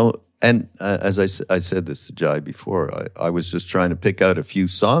 Well, so, and as I said this to Jai before, I was just trying to pick out a few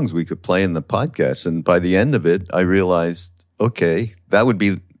songs we could play in the podcast. And by the end of it, I realized, okay, that would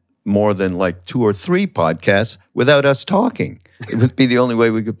be more than like 2 or 3 podcasts without us talking. It would be the only way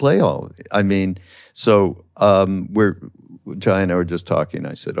we could play all of it. I mean, so Jai and I were just talking.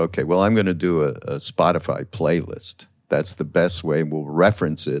 I said, okay, well, I'm going to do a Spotify playlist. That's the best way. We'll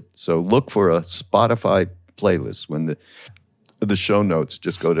reference it. So look for a Spotify playlist. When the show notes,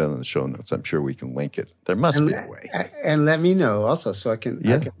 just go down to the show notes. I'm sure we can link it. There must be a way. And let me know also so I can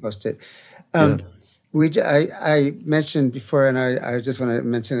post it. I mentioned before, and I just want to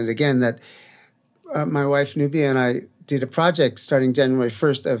mention it again, that my wife Nubia and I did a project starting January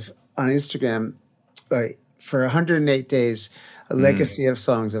 1st on Instagram for 108 days, a legacy of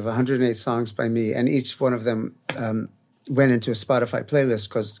songs, of 108 songs by me. And each one of them went into a Spotify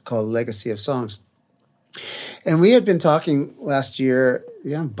playlist called Legacy of Songs. And we had been talking last year,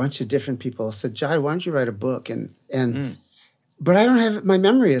 you know, a bunch of different people said, Jai, why don't you write a book? But I don't have, my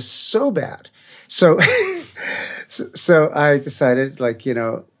memory is so bad. So, so I decided, like, you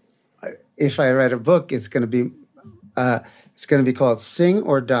know, if I write a book, it's going to be called Sing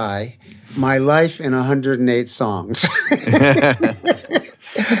or Die, My Life in 108 Songs.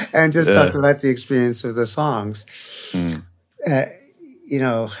 And just talk about the experience of the songs. You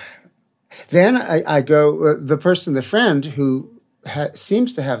know, then I go, the friend who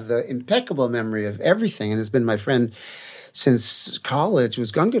seems to have the impeccable memory of everything and has been my friend since college,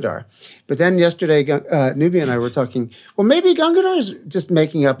 was Gangadhar. But then yesterday, Nubia and I were talking, well, maybe Gangadhar is just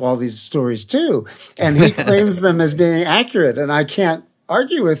making up all these stories too. And he claims them as being accurate. And I can't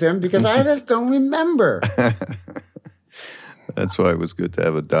argue with him because I just don't remember. That's why it was good to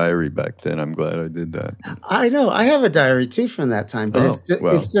have a diary back then. I'm glad I did that. I know. I have a diary too from that time, but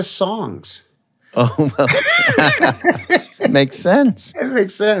it's just songs. Oh, well, it makes sense. It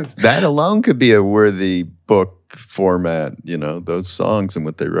makes sense. That alone could be a worthy book format, you know, those songs and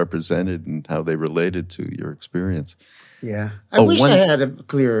what they represented and how they related to your experience. Yeah. I wish I had a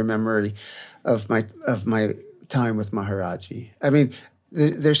clearer memory of my time with Maharaji. I mean,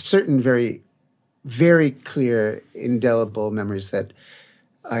 there's certain very, very clear, indelible memories that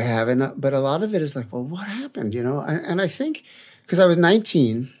I have, but a lot of it is like, well, what happened, you know? And I think, because I was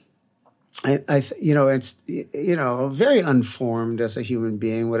 19, you know, it's, you know, very unformed as a human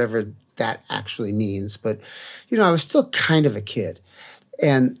being, whatever that actually means. But, you know, I was still kind of a kid.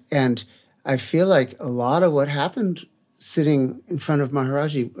 And I feel like a lot of what happened sitting in front of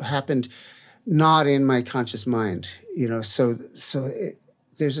Maharaji happened not in my conscious mind, you know. So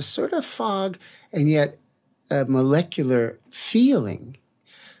there's a sort of fog and yet a molecular feeling.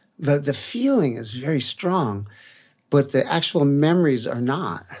 The feeling is very strong, but the actual memories are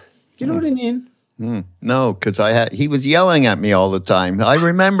not. Do you know what I mean? No, because he was yelling at me all the time. I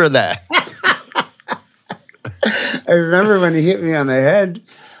remember that. I remember when he hit me on the head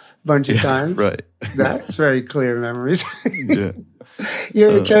a bunch of times. Right. That's very clear memories. Yeah.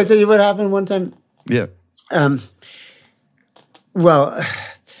 Can I tell you what happened one time? Yeah. Well,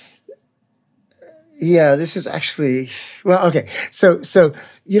 yeah, this is actually, well, okay. So,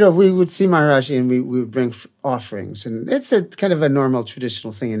 you know, we would see Maharaji and we would bring offerings, and it's a kind of a normal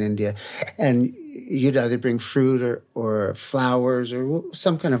traditional thing in India. And you'd either bring fruit or flowers or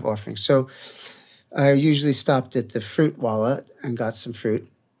some kind of offering. So I usually stopped at the fruit wallet and got some fruit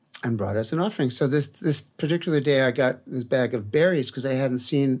and brought as an offering. So this particular day I got this bag of berries because I hadn't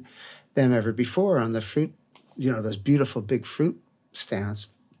seen them ever before on the fruit, you know, those beautiful big fruit stands.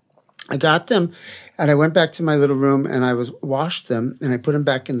 I got them and I went back to my little room and I washed them and I put them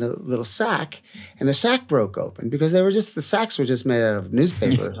back in the little sack, and the sack broke open because the sacks were just made out of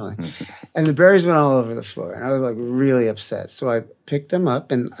newspaper or something. And the berries went all over the floor and I was like really upset. So I picked them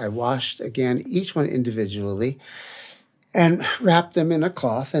up and I washed again, each one individually, and wrapped them in a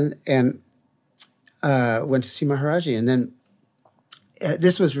cloth and went to see Maharaji. And then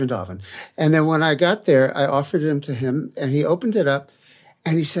this was Vrindavan. And then when I got there, I offered them to him and he opened it up.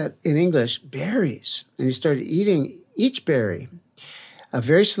 And he said in English, berries. And he started eating each berry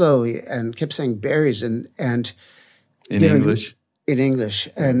very slowly and kept saying berries. And in English? In English.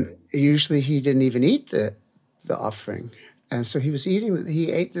 And usually he didn't even eat the offering. And so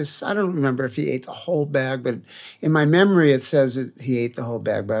he ate this, I don't remember if he ate the whole bag, but in my memory it says that he ate the whole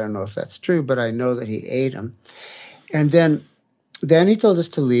bag, but I don't know if that's true, but I know that he ate them. And then he told us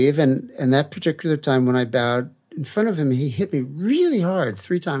to leave, and that particular time when I bowed in front of him, he hit me really hard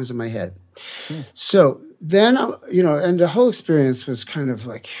 3 times in my head. So then, and the whole experience was kind of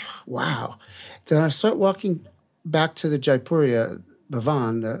like, wow. Then I start walking back to the Jaipuria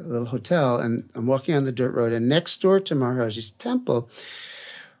Bhavan, the little hotel, and I'm walking on the dirt road, and next door to Maharaji's temple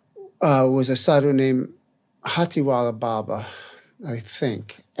was a sadhu named Hatiwala Baba, I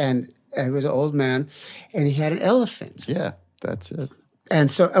think. And he was an old man, and he had an elephant. Yeah, that's it. And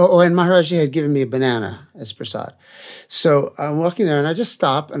so, and Maharaji had given me a banana as prasad. So I'm walking there, and I just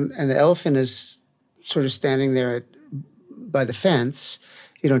stop, and the elephant is sort of standing there by the fence,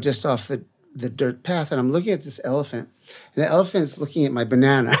 just off the dirt path. And I'm looking at this elephant, and the elephant's looking at my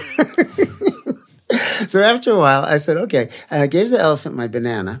banana. So after a while, I said, okay. And I gave the elephant my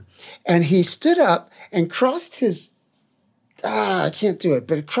banana, and he stood up and crossed his, I can't do it,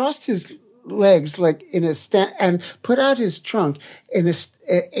 but crossed his legs like in a stand and put out his trunk in a,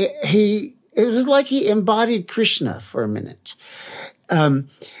 it was like he embodied Krishna for a minute. In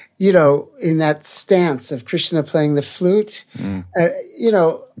that stance of Krishna playing the flute,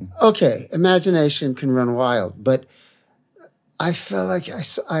 okay, imagination can run wild, but I felt like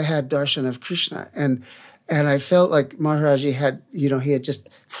I had darshan of Krishna, and I felt like Maharaji had, he had just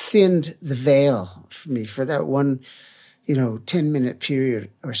thinned the veil for me for that one, 10-minute period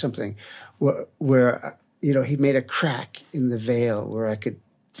or something, where he made a crack in the veil where I could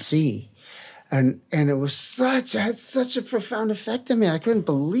see. And it was had such a profound effect on me. I couldn't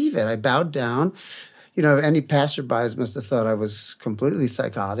believe it. I bowed down. Any passerbys must have thought I was completely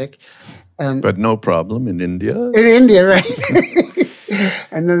psychotic. But no problem in India. In India, right?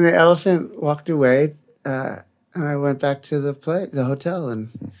 And then the elephant walked away, and I went back to the hotel,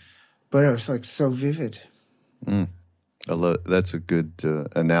 but it was like so vivid. That's a good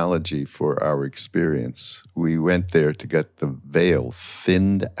analogy for our experience. We went there to get the veil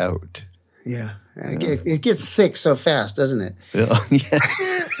thinned out. Yeah. It gets thick so fast, doesn't it? Yeah.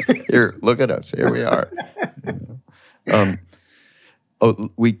 Here, look at us. Here we are.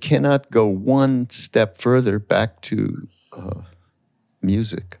 We cannot go one step further back to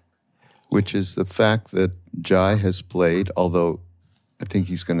music, which is the fact that Jai has played, although I think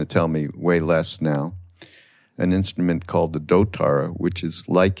he's going to tell me way less now, an instrument called the dotara, which is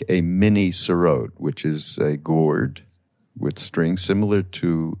like a mini sarod, which is a gourd with strings similar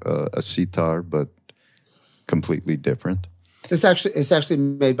to a sitar, but completely different. It's actually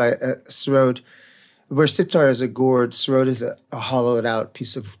made by a sarod, where sitar is a gourd, sarod is a hollowed out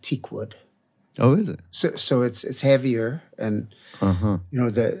piece of teak wood. Oh, is it? So it's heavier, and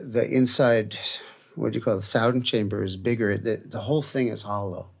the inside, what do you call it, the sound chamber is bigger. The whole thing is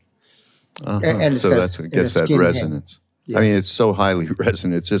hollow. And so that's, I guess, that resonance. Yeah. I mean, it's so highly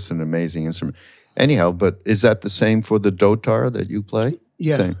resonant. It's just an amazing instrument. Anyhow, but is that the same for the dotara that you play?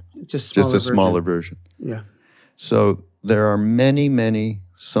 Yeah, same. Just a smaller version. Yeah. So there are many, many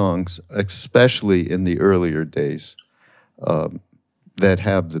songs, especially in the earlier days, that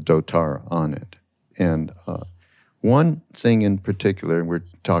have the dotara on it. And one thing in particular, and we're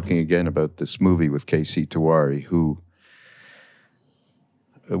talking again about this movie with K.C. Tiwari, who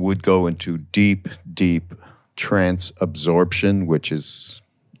would go into deep, deep trance absorption, which is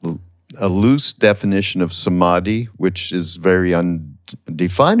a loose definition of samadhi, which is very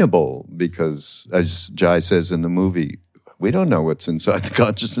undefinable because, as Jai says in the movie, we don't know what's inside the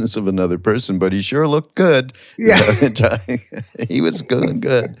consciousness of another person, but he sure looked good. Yeah. He was doing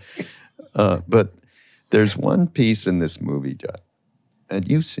good. But there's one piece in this movie, Jai, and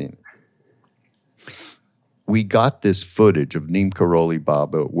you've seen it. We got this footage of Neem Karoli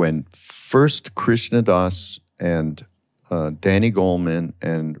Baba when first Krishna Das and Danny Goleman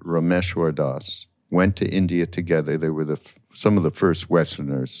and Rameshwar Das went to India together. They were some of the first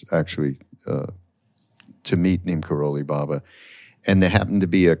Westerners, actually, to meet Neem Karoli Baba. And there happened to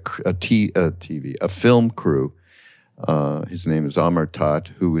be a film crew. His name is Amar Tat,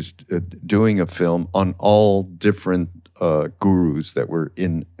 who was doing a film on all different gurus that were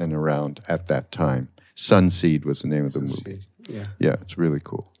in and around at that time. Sunseed was the name of the movie. Yeah, it's really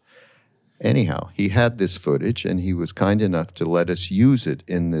cool. Anyhow, he had this footage, and he was kind enough to let us use it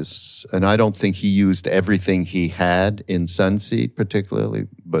in this. And I don't think he used everything he had in Sunseed particularly,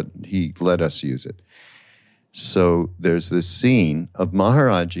 but he let us use it. So there's this scene of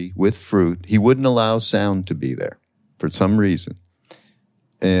Maharaji with fruit. He wouldn't allow sound to be there for some reason.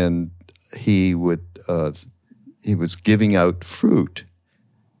 And he was giving out fruit.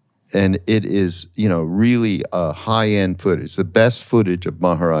 And it is, really a high-end footage. It's the best footage of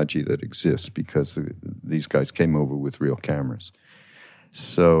Maharaji that exists because these guys came over with real cameras.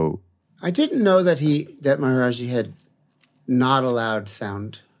 So I didn't know that Maharaji had not allowed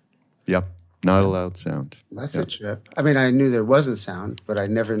sound. Yep, not allowed sound. That's a trip. I mean, I knew there wasn't sound, but I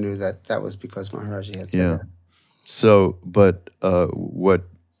never knew that was because Maharaji had said that. So, but what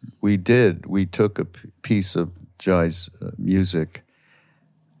we did, we took a piece of Jai's music,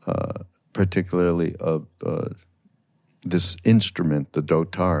 particularly of this instrument, the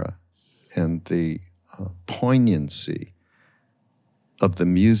dotara, and the poignancy of the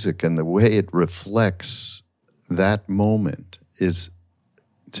music and the way it reflects that moment is,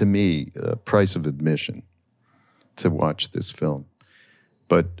 to me, a price of admission to watch this film.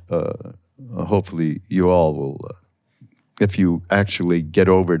 But hopefully you all will, if you actually get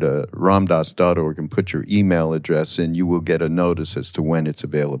over to ramdas.org and put your email address in, you will get a notice as to when it's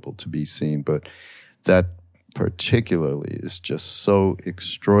available to be seen. But that particularly is just so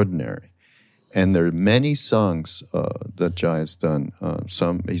extraordinary. And there are many songs that Jai has done.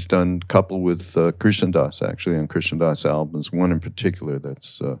 He's done a couple with Krishna Das, actually, on Krishna Das albums. One in particular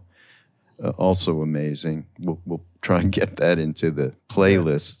that's also amazing. We'll try and get that into the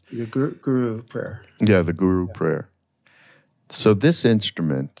playlist. The Guru Prayer. Yeah, the Guru Prayer. So this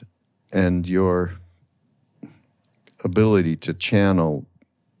instrument and your ability to channel,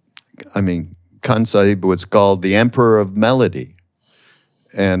 Khan Sahib was called the Emperor of Melody.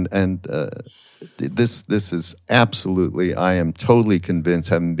 And this is absolutely, I am totally convinced,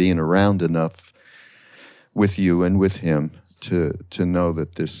 having been around enough with you and with him, to know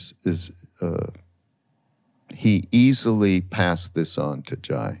that this is, he easily passed this on to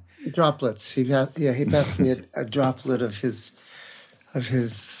Jai. Droplets. He passed me a droplet of his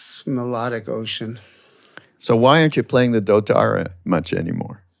melodic ocean. So why aren't you playing the dotara much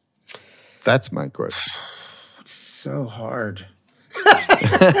anymore? That's my question. It's so hard.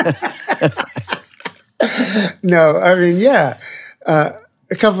 No, a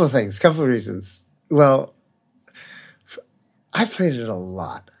couple of things, couple of reasons. Well, I played it a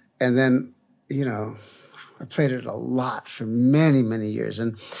lot, and then I played it a lot for many, many years,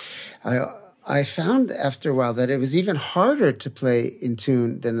 and I found after a while that it was even harder to play in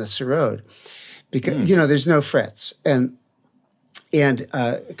tune than the sarod, because there's no frets, and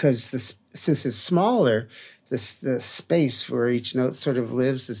because since it's smaller, the space where each note sort of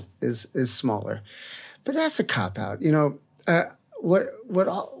lives is smaller. But that's a cop-out. I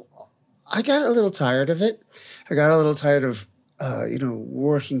got a little tired of it. I got a little tired of,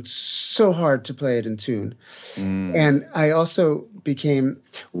 working so hard to play it in tune. And I also became,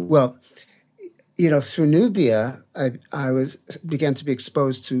 through Nubia, I began to be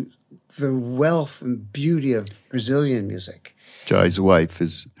exposed to the wealth and beauty of Brazilian music. Jai's wife,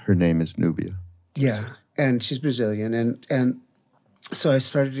 her name is Nubia. Yeah. And she's Brazilian, and so I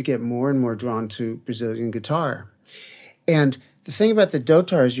started to get more and more drawn to Brazilian guitar. And the thing about the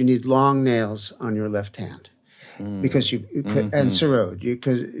dotar is you need long nails on your left hand because and sarod,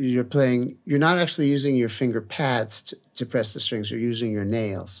 because you're not actually using your finger pads to press the strings. You're using your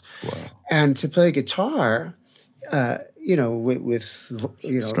nails. Wow. And to play guitar, with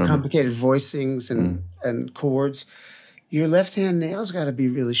complicated voicings and chords, your left hand nails got to be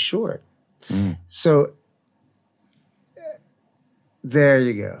really short. So there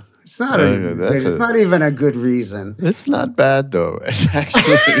you go. It's not it's not even a good reason. It's not bad though. It's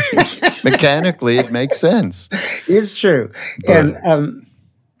actually mechanically it makes sense. It's true. But, and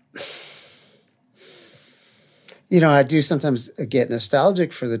I do sometimes get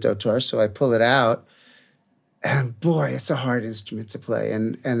nostalgic for the dotar, so I pull it out. And boy, it's a hard instrument to play.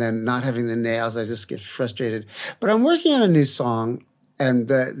 And then not having the nails, I just get frustrated. But I'm working on a new song, and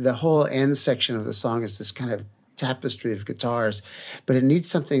the whole end section of the song is this kind of tapestry of guitars, but it needs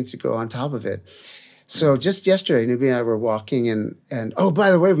something to go on top of it. So just yesterday, Nubia and I were walking, and oh,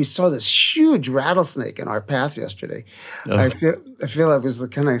 by the way, we saw this huge rattlesnake in our path yesterday. Oh. I feel it was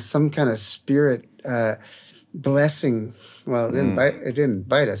some kind of spirit blessing. Well, it didn't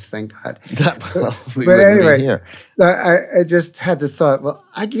bite us, thank God. But anyway, I just had the thought, well,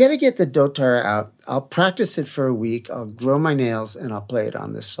 I got to get the dotar out. I'll practice it for a week. I'll grow my nails, and I'll play it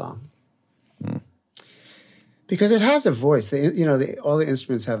on this song. Because it has a voice. All the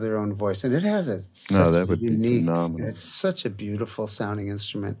instruments have their own voice, and it has unique. It's such a beautiful sounding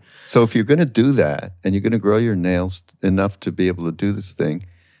instrument. So if you're going to do that, and you're going to grow your nails enough to be able to do this thing,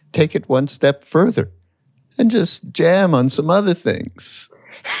 take it one step further. and just jam on some other things.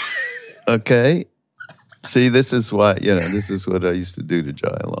 Okay? See, this is why, this is what I used to do to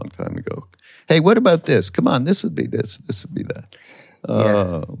Jai a long time ago. Hey, what about this? Come on, this would be this would be that.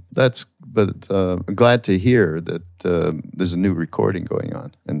 I'm glad to hear that there's a new recording going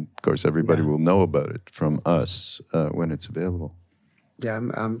on. And of course, everybody will know about it from us when it's available. Yeah,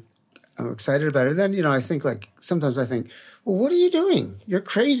 I'm excited about it. Then, I think sometimes I think, well, what are you doing? You're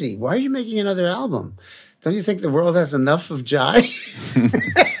crazy. Why are you making another album? Don't you think the world has enough of Jai?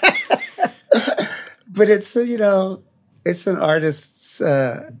 But it's, it's an artist's,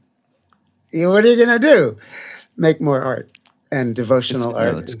 what are you going to do? Make more art and devotional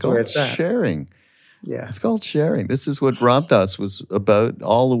art. It's called sharing. Yeah. It's called sharing. This is what Ram Dass was about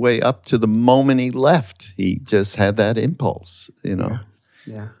all the way up to the moment he left. He just had that impulse,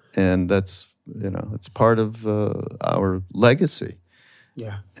 Yeah. And that's, it's part of our legacy.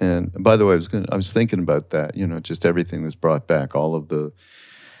 Yeah. And by the way, I was thinking about that, just everything was brought back, all of the,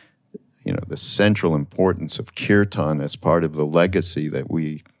 the central importance of kirtan as part of the legacy that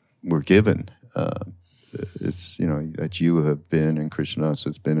we were given. It's, that you have been and Krishnadas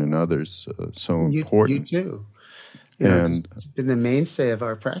has been and others so important. You too. And it's been the mainstay of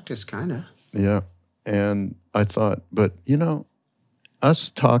our practice, kind of. Yeah. And I thought, but,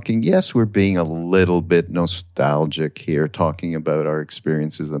 us talking, yes, we're being a little bit nostalgic here, talking about our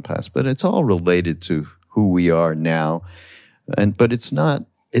experiences in the past, but it's all related to who we are now. But it's not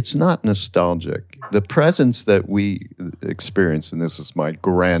nostalgic. The presence that we experience, and this is my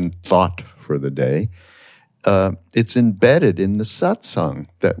grand thought for the day, it's embedded in the satsang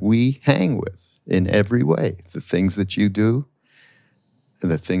that we hang with in every way. The things that you do,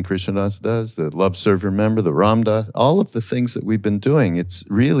 the thing Krishnadas does, the Love, Serve, Remember, the Ram Dass, all of the things that we've been doing, it's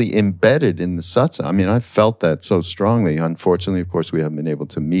really embedded in the satsang. I mean, I felt that so strongly. Unfortunately, of course, we haven't been able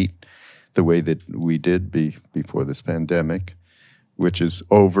to meet the way that we did before this pandemic, which is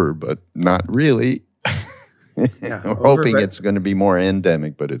over, but not really. Yeah, we're hoping it's going to be more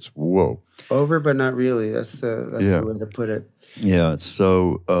endemic, but it's whoa. Over, but not really. That's the way to put it. Yeah,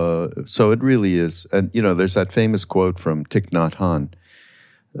 so it really is. And, there's that famous quote from Thich Nhat Hanh,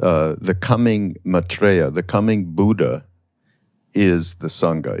 the coming Maitreya, the coming Buddha is the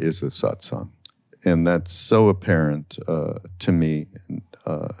Sangha, is the satsang. And that's so apparent to me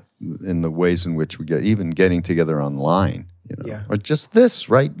in the ways in which we getting together online, or just this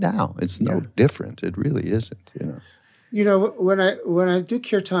right now. It's no different. It really isn't, When I do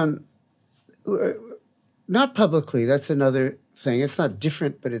kirtan, not publicly, that's another thing. It's not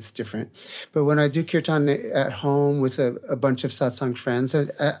different, but it's different. But when I do kirtan at home with a bunch of satsang friends,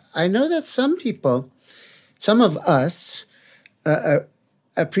 I know that some people, some of us,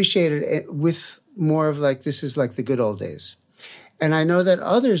 appreciated it with more of this is like the good old days. And I know that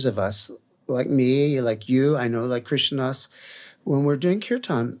others of us, like me, like you, I know like Krishnadas, when we're doing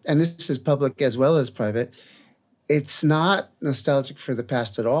kirtan, and this is public as well as private, it's not nostalgic for the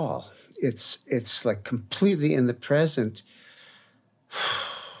past at all. It's like completely in the present,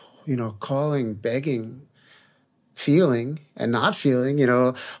 calling, begging, feeling, and not feeling,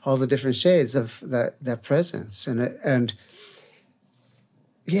 all the different shades of that presence. And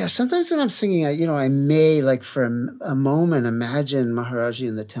sometimes when I'm singing, I may, for a moment, imagine Maharaji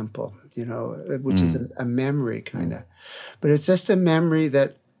in the temple, which is a memory kind of. But it's just a memory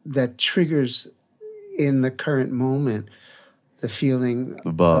that triggers in the current moment the feeling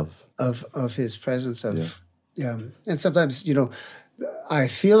above of his presence and sometimes I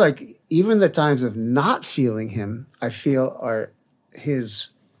feel like even the times of not feeling him I feel are his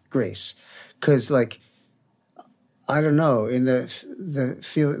grace, because I don't know, in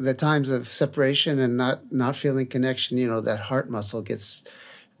the times of separation and not feeling connection, that heart muscle gets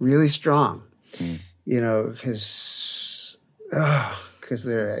really strong, because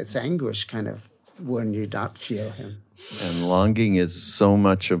it's anguish kind of when you don't feel him. And longing is so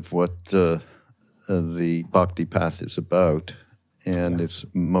much of what the bhakti path is about. And it's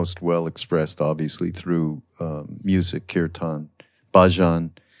most well expressed, obviously, through music, kirtan, bhajan.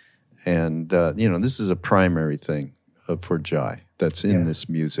 And, this is a primary thing for Jai that's in this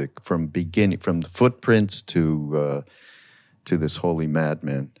music from the footprints to this holy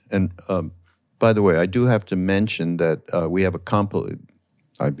madman. And by the way, I do have to mention that we have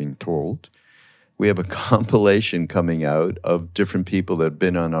I've been told, we have a compilation coming out of different people that have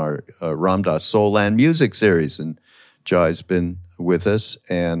been on our Ram Dass Soul Land music series. And Jai's been with us.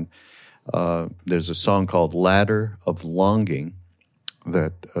 And there's a song called Ladder of Longing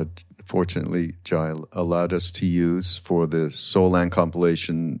that fortunately Jai allowed us to use for the Soul Land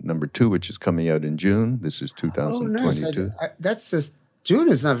compilation number 2, which is coming out in June. This is 2022. Oh, nice. That's just, June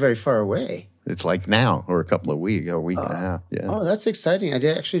is not very far away. It's like now or a couple of weeks, a week and a half. Yeah. Oh, that's exciting.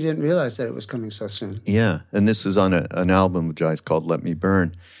 Actually didn't realize that it was coming so soon. Yeah, and this is on an album of Jai's called "Let Me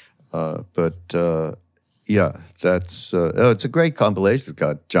Burn," yeah, that's it's a great compilation. It's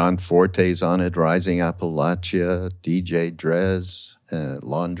got John Forte's on it, Rising Appalachia, DJ Drez,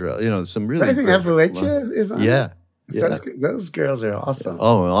 Londra. Some really Rising Appalachia is on. Yeah, it? Yeah. Those girls are awesome.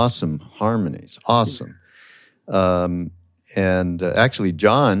 Oh, awesome harmonies, awesome. And actually,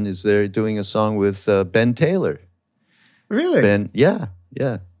 John is there doing a song with Ben Taylor. Really? Ben, yeah.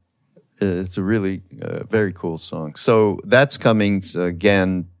 It's a really very cool song. So that's coming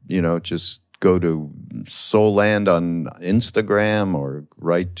again. Just go to Soulland on Instagram or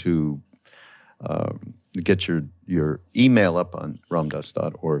write to get your email up on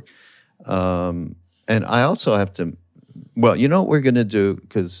ramdas.org. And I also have to. Well, you know what we're going to do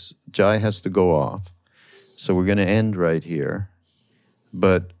because Jai has to go off. So we're going to end right here,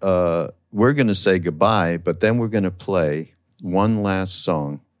 but we're going to say goodbye, but then we're going to play one last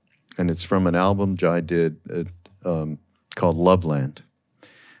song, and it's from an album Jai did called Loveland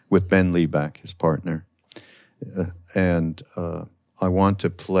with Ben Lieback, his partner. And I want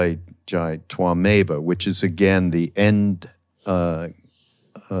to play Jai Twameva, which is, again, the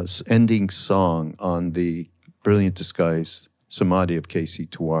ending song on the Brilliant Disguise Samadhi of K.C.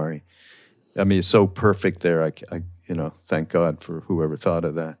 Tiwari. I mean, it's so perfect there. I thank God for whoever thought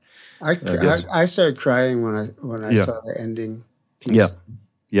of that. I started crying when I saw the ending piece.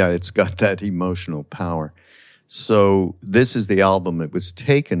 Yeah, it's got that emotional power. So this is the album it was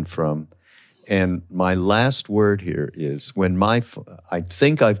taken from. And my last word here is I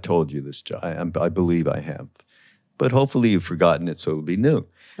think I've told you this, Jai. I believe I have. But hopefully you've forgotten it, so it'll be new.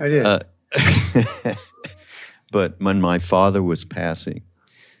 I did. But when my father was passing,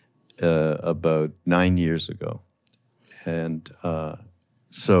 about 9 years ago. And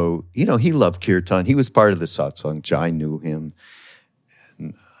so, he loved kirtan. He was part of the satsang. Jai knew him.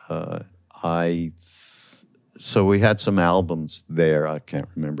 And so we had some albums there. I can't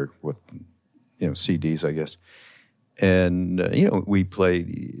remember what, CDs, I guess. And, I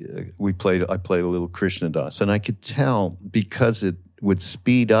played a little Krishna Das. And I could tell because it would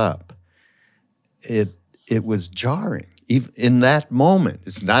speed up, it was jarring. Even in that moment,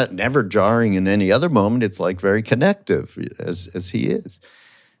 it's never jarring in any other moment. It's like very connective as he is.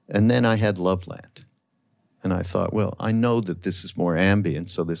 And then I had Loveland. And I thought, well, I know that this is more ambient,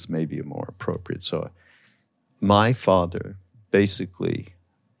 so this may be more appropriate. So my father basically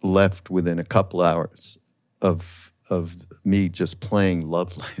left within a couple hours of me just playing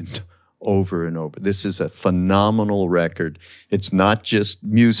Loveland over and over. This is a phenomenal record. It's not just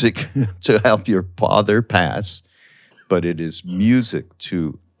music to help your father pass, but it is music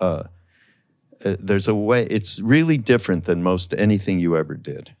to, there's a way, it's really different than most anything you ever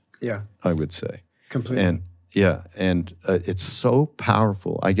did. Yeah. I would say. Completely. And it's so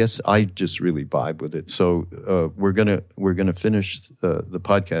powerful. I guess I just really vibe with it. So we're gonna finish the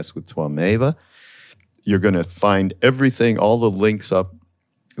podcast with Twameva. You're gonna find everything, all the links up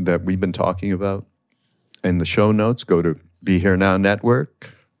that we've been talking about in the show notes. Go to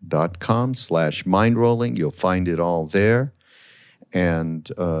BeHereNowNetwork.com/mindrolling. You'll find it all there. And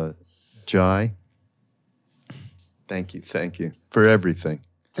Jai, thank you for everything.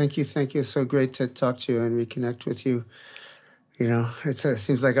 Thank you. It's so great to talk to you and reconnect with you. It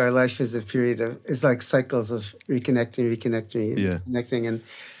seems like our life is a period it's like cycles of reconnecting. And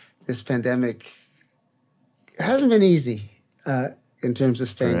this pandemic hasn't been easy in terms of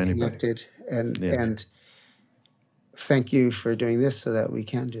staying connected. And thank you for doing this so that we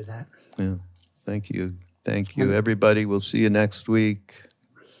can do that. Yeah. Thank you, everybody. We'll see you next week.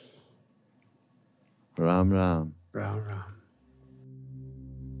 Ram Ram. Ram Ram.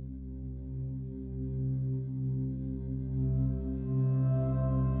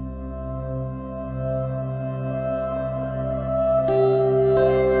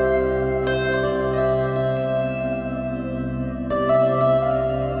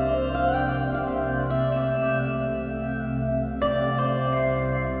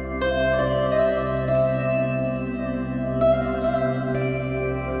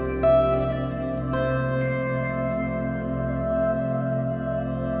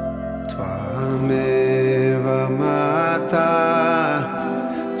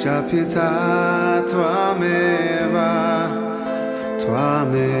 Pita Twameva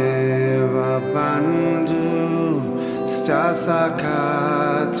Bandhu Stasaka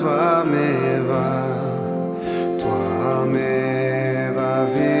Twameva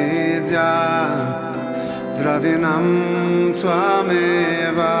Vidya Dravinam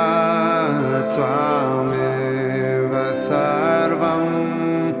Twameva Sarvam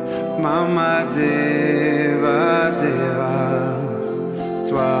Mama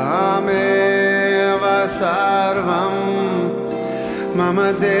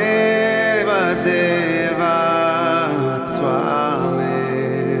Mama Deva Deva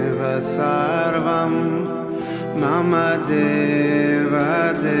Tvameva Sarvam Mama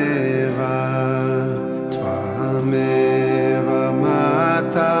Deva Deva Tvameva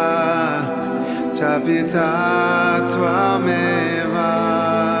Mata Chapita Tvameva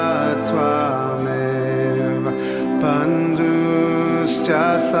Tvameva Banduscha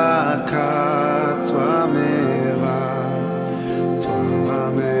Sakha Tvameva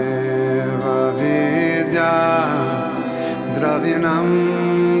Tvameva Vidya Dravinam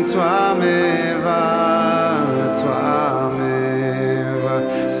Tvameva Tvameva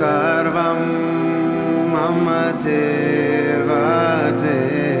Sarvam Mama Deva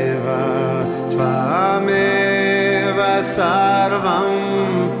Deva Tvameva Sarvam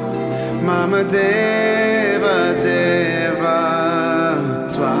Mama Deva Deva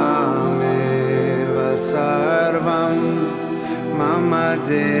Tvameva Sarvam Mama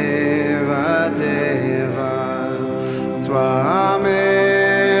Deva Deva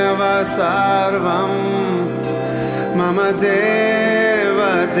Tvameva Sarvam Mama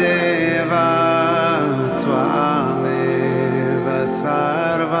Deva Deva Tvameva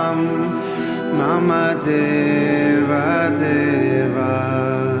Sarvam Mama Deva Deva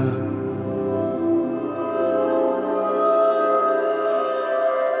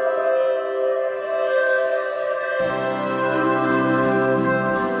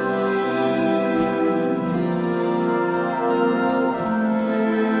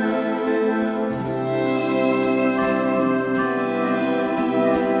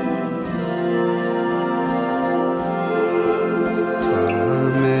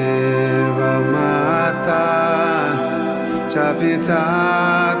Chapita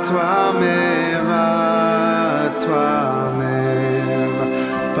Tvameva Tvameva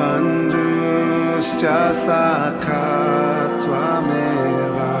Banduscha Sakha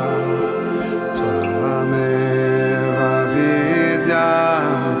Tvameva Tvameva Vidya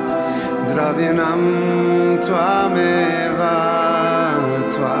Dravinam Tvameva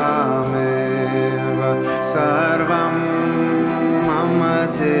Tvameva Sarvam Mama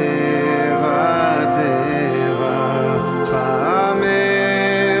Deva Deva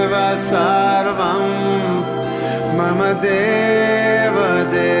Tvameva Sarvam Mama Deva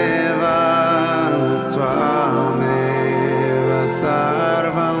Deva Tvameva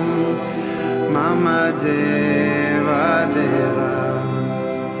Sarvam Mama Deva Deva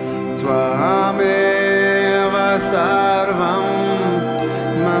Tvameva Sarvam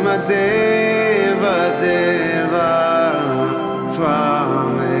Mama Deva Deva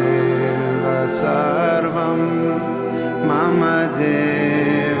Tvameva Sarvam Mama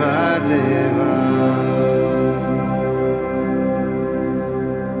Deva Deva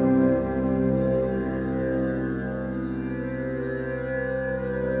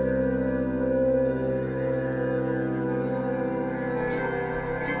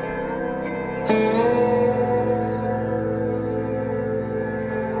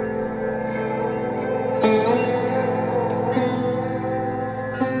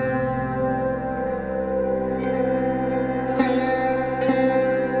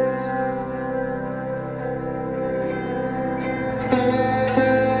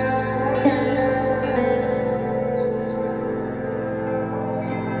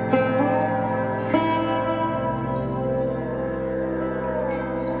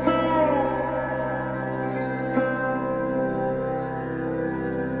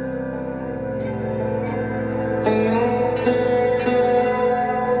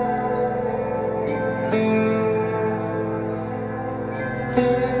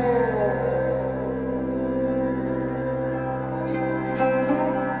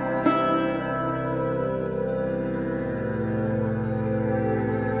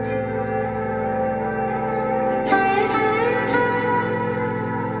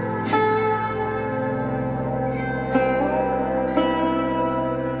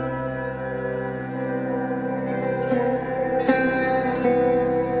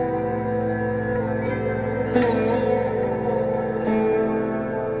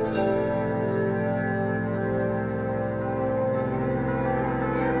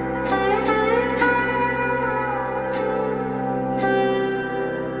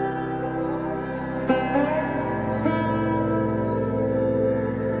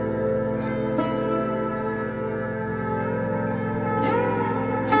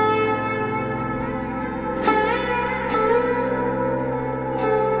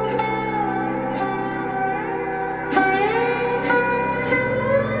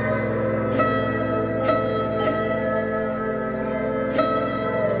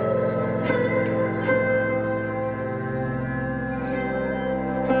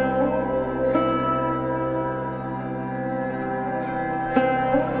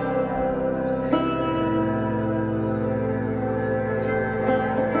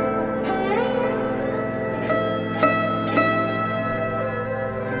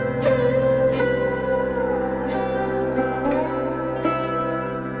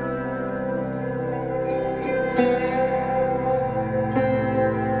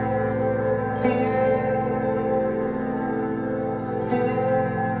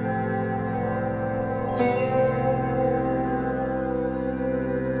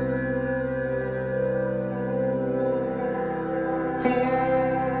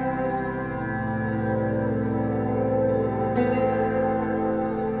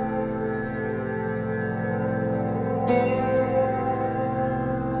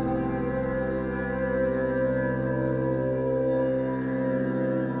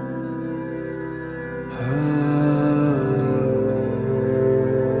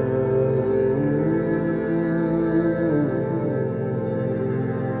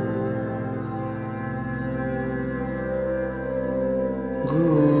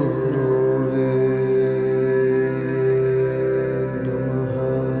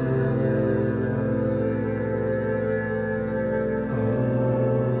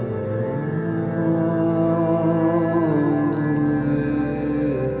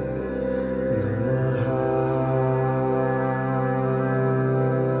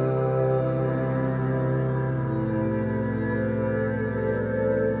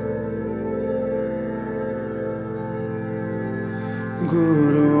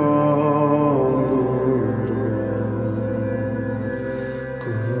Guru Om Guru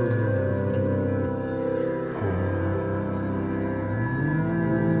Guru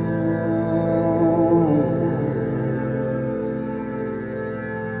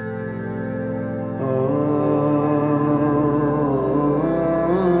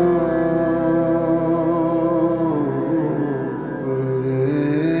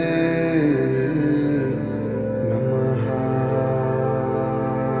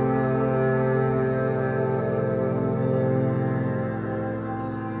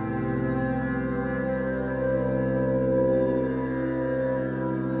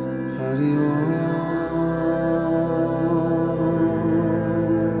Hari Om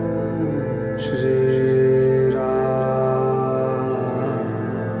Shri Ram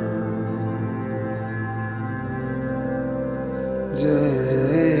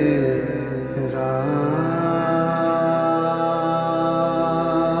Jai Ram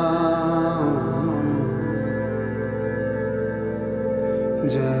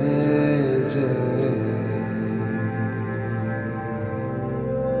Jai Jai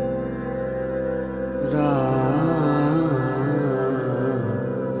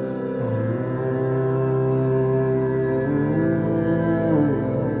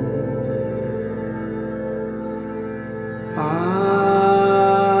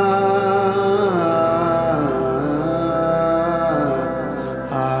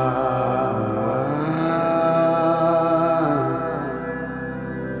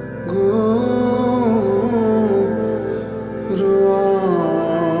Guru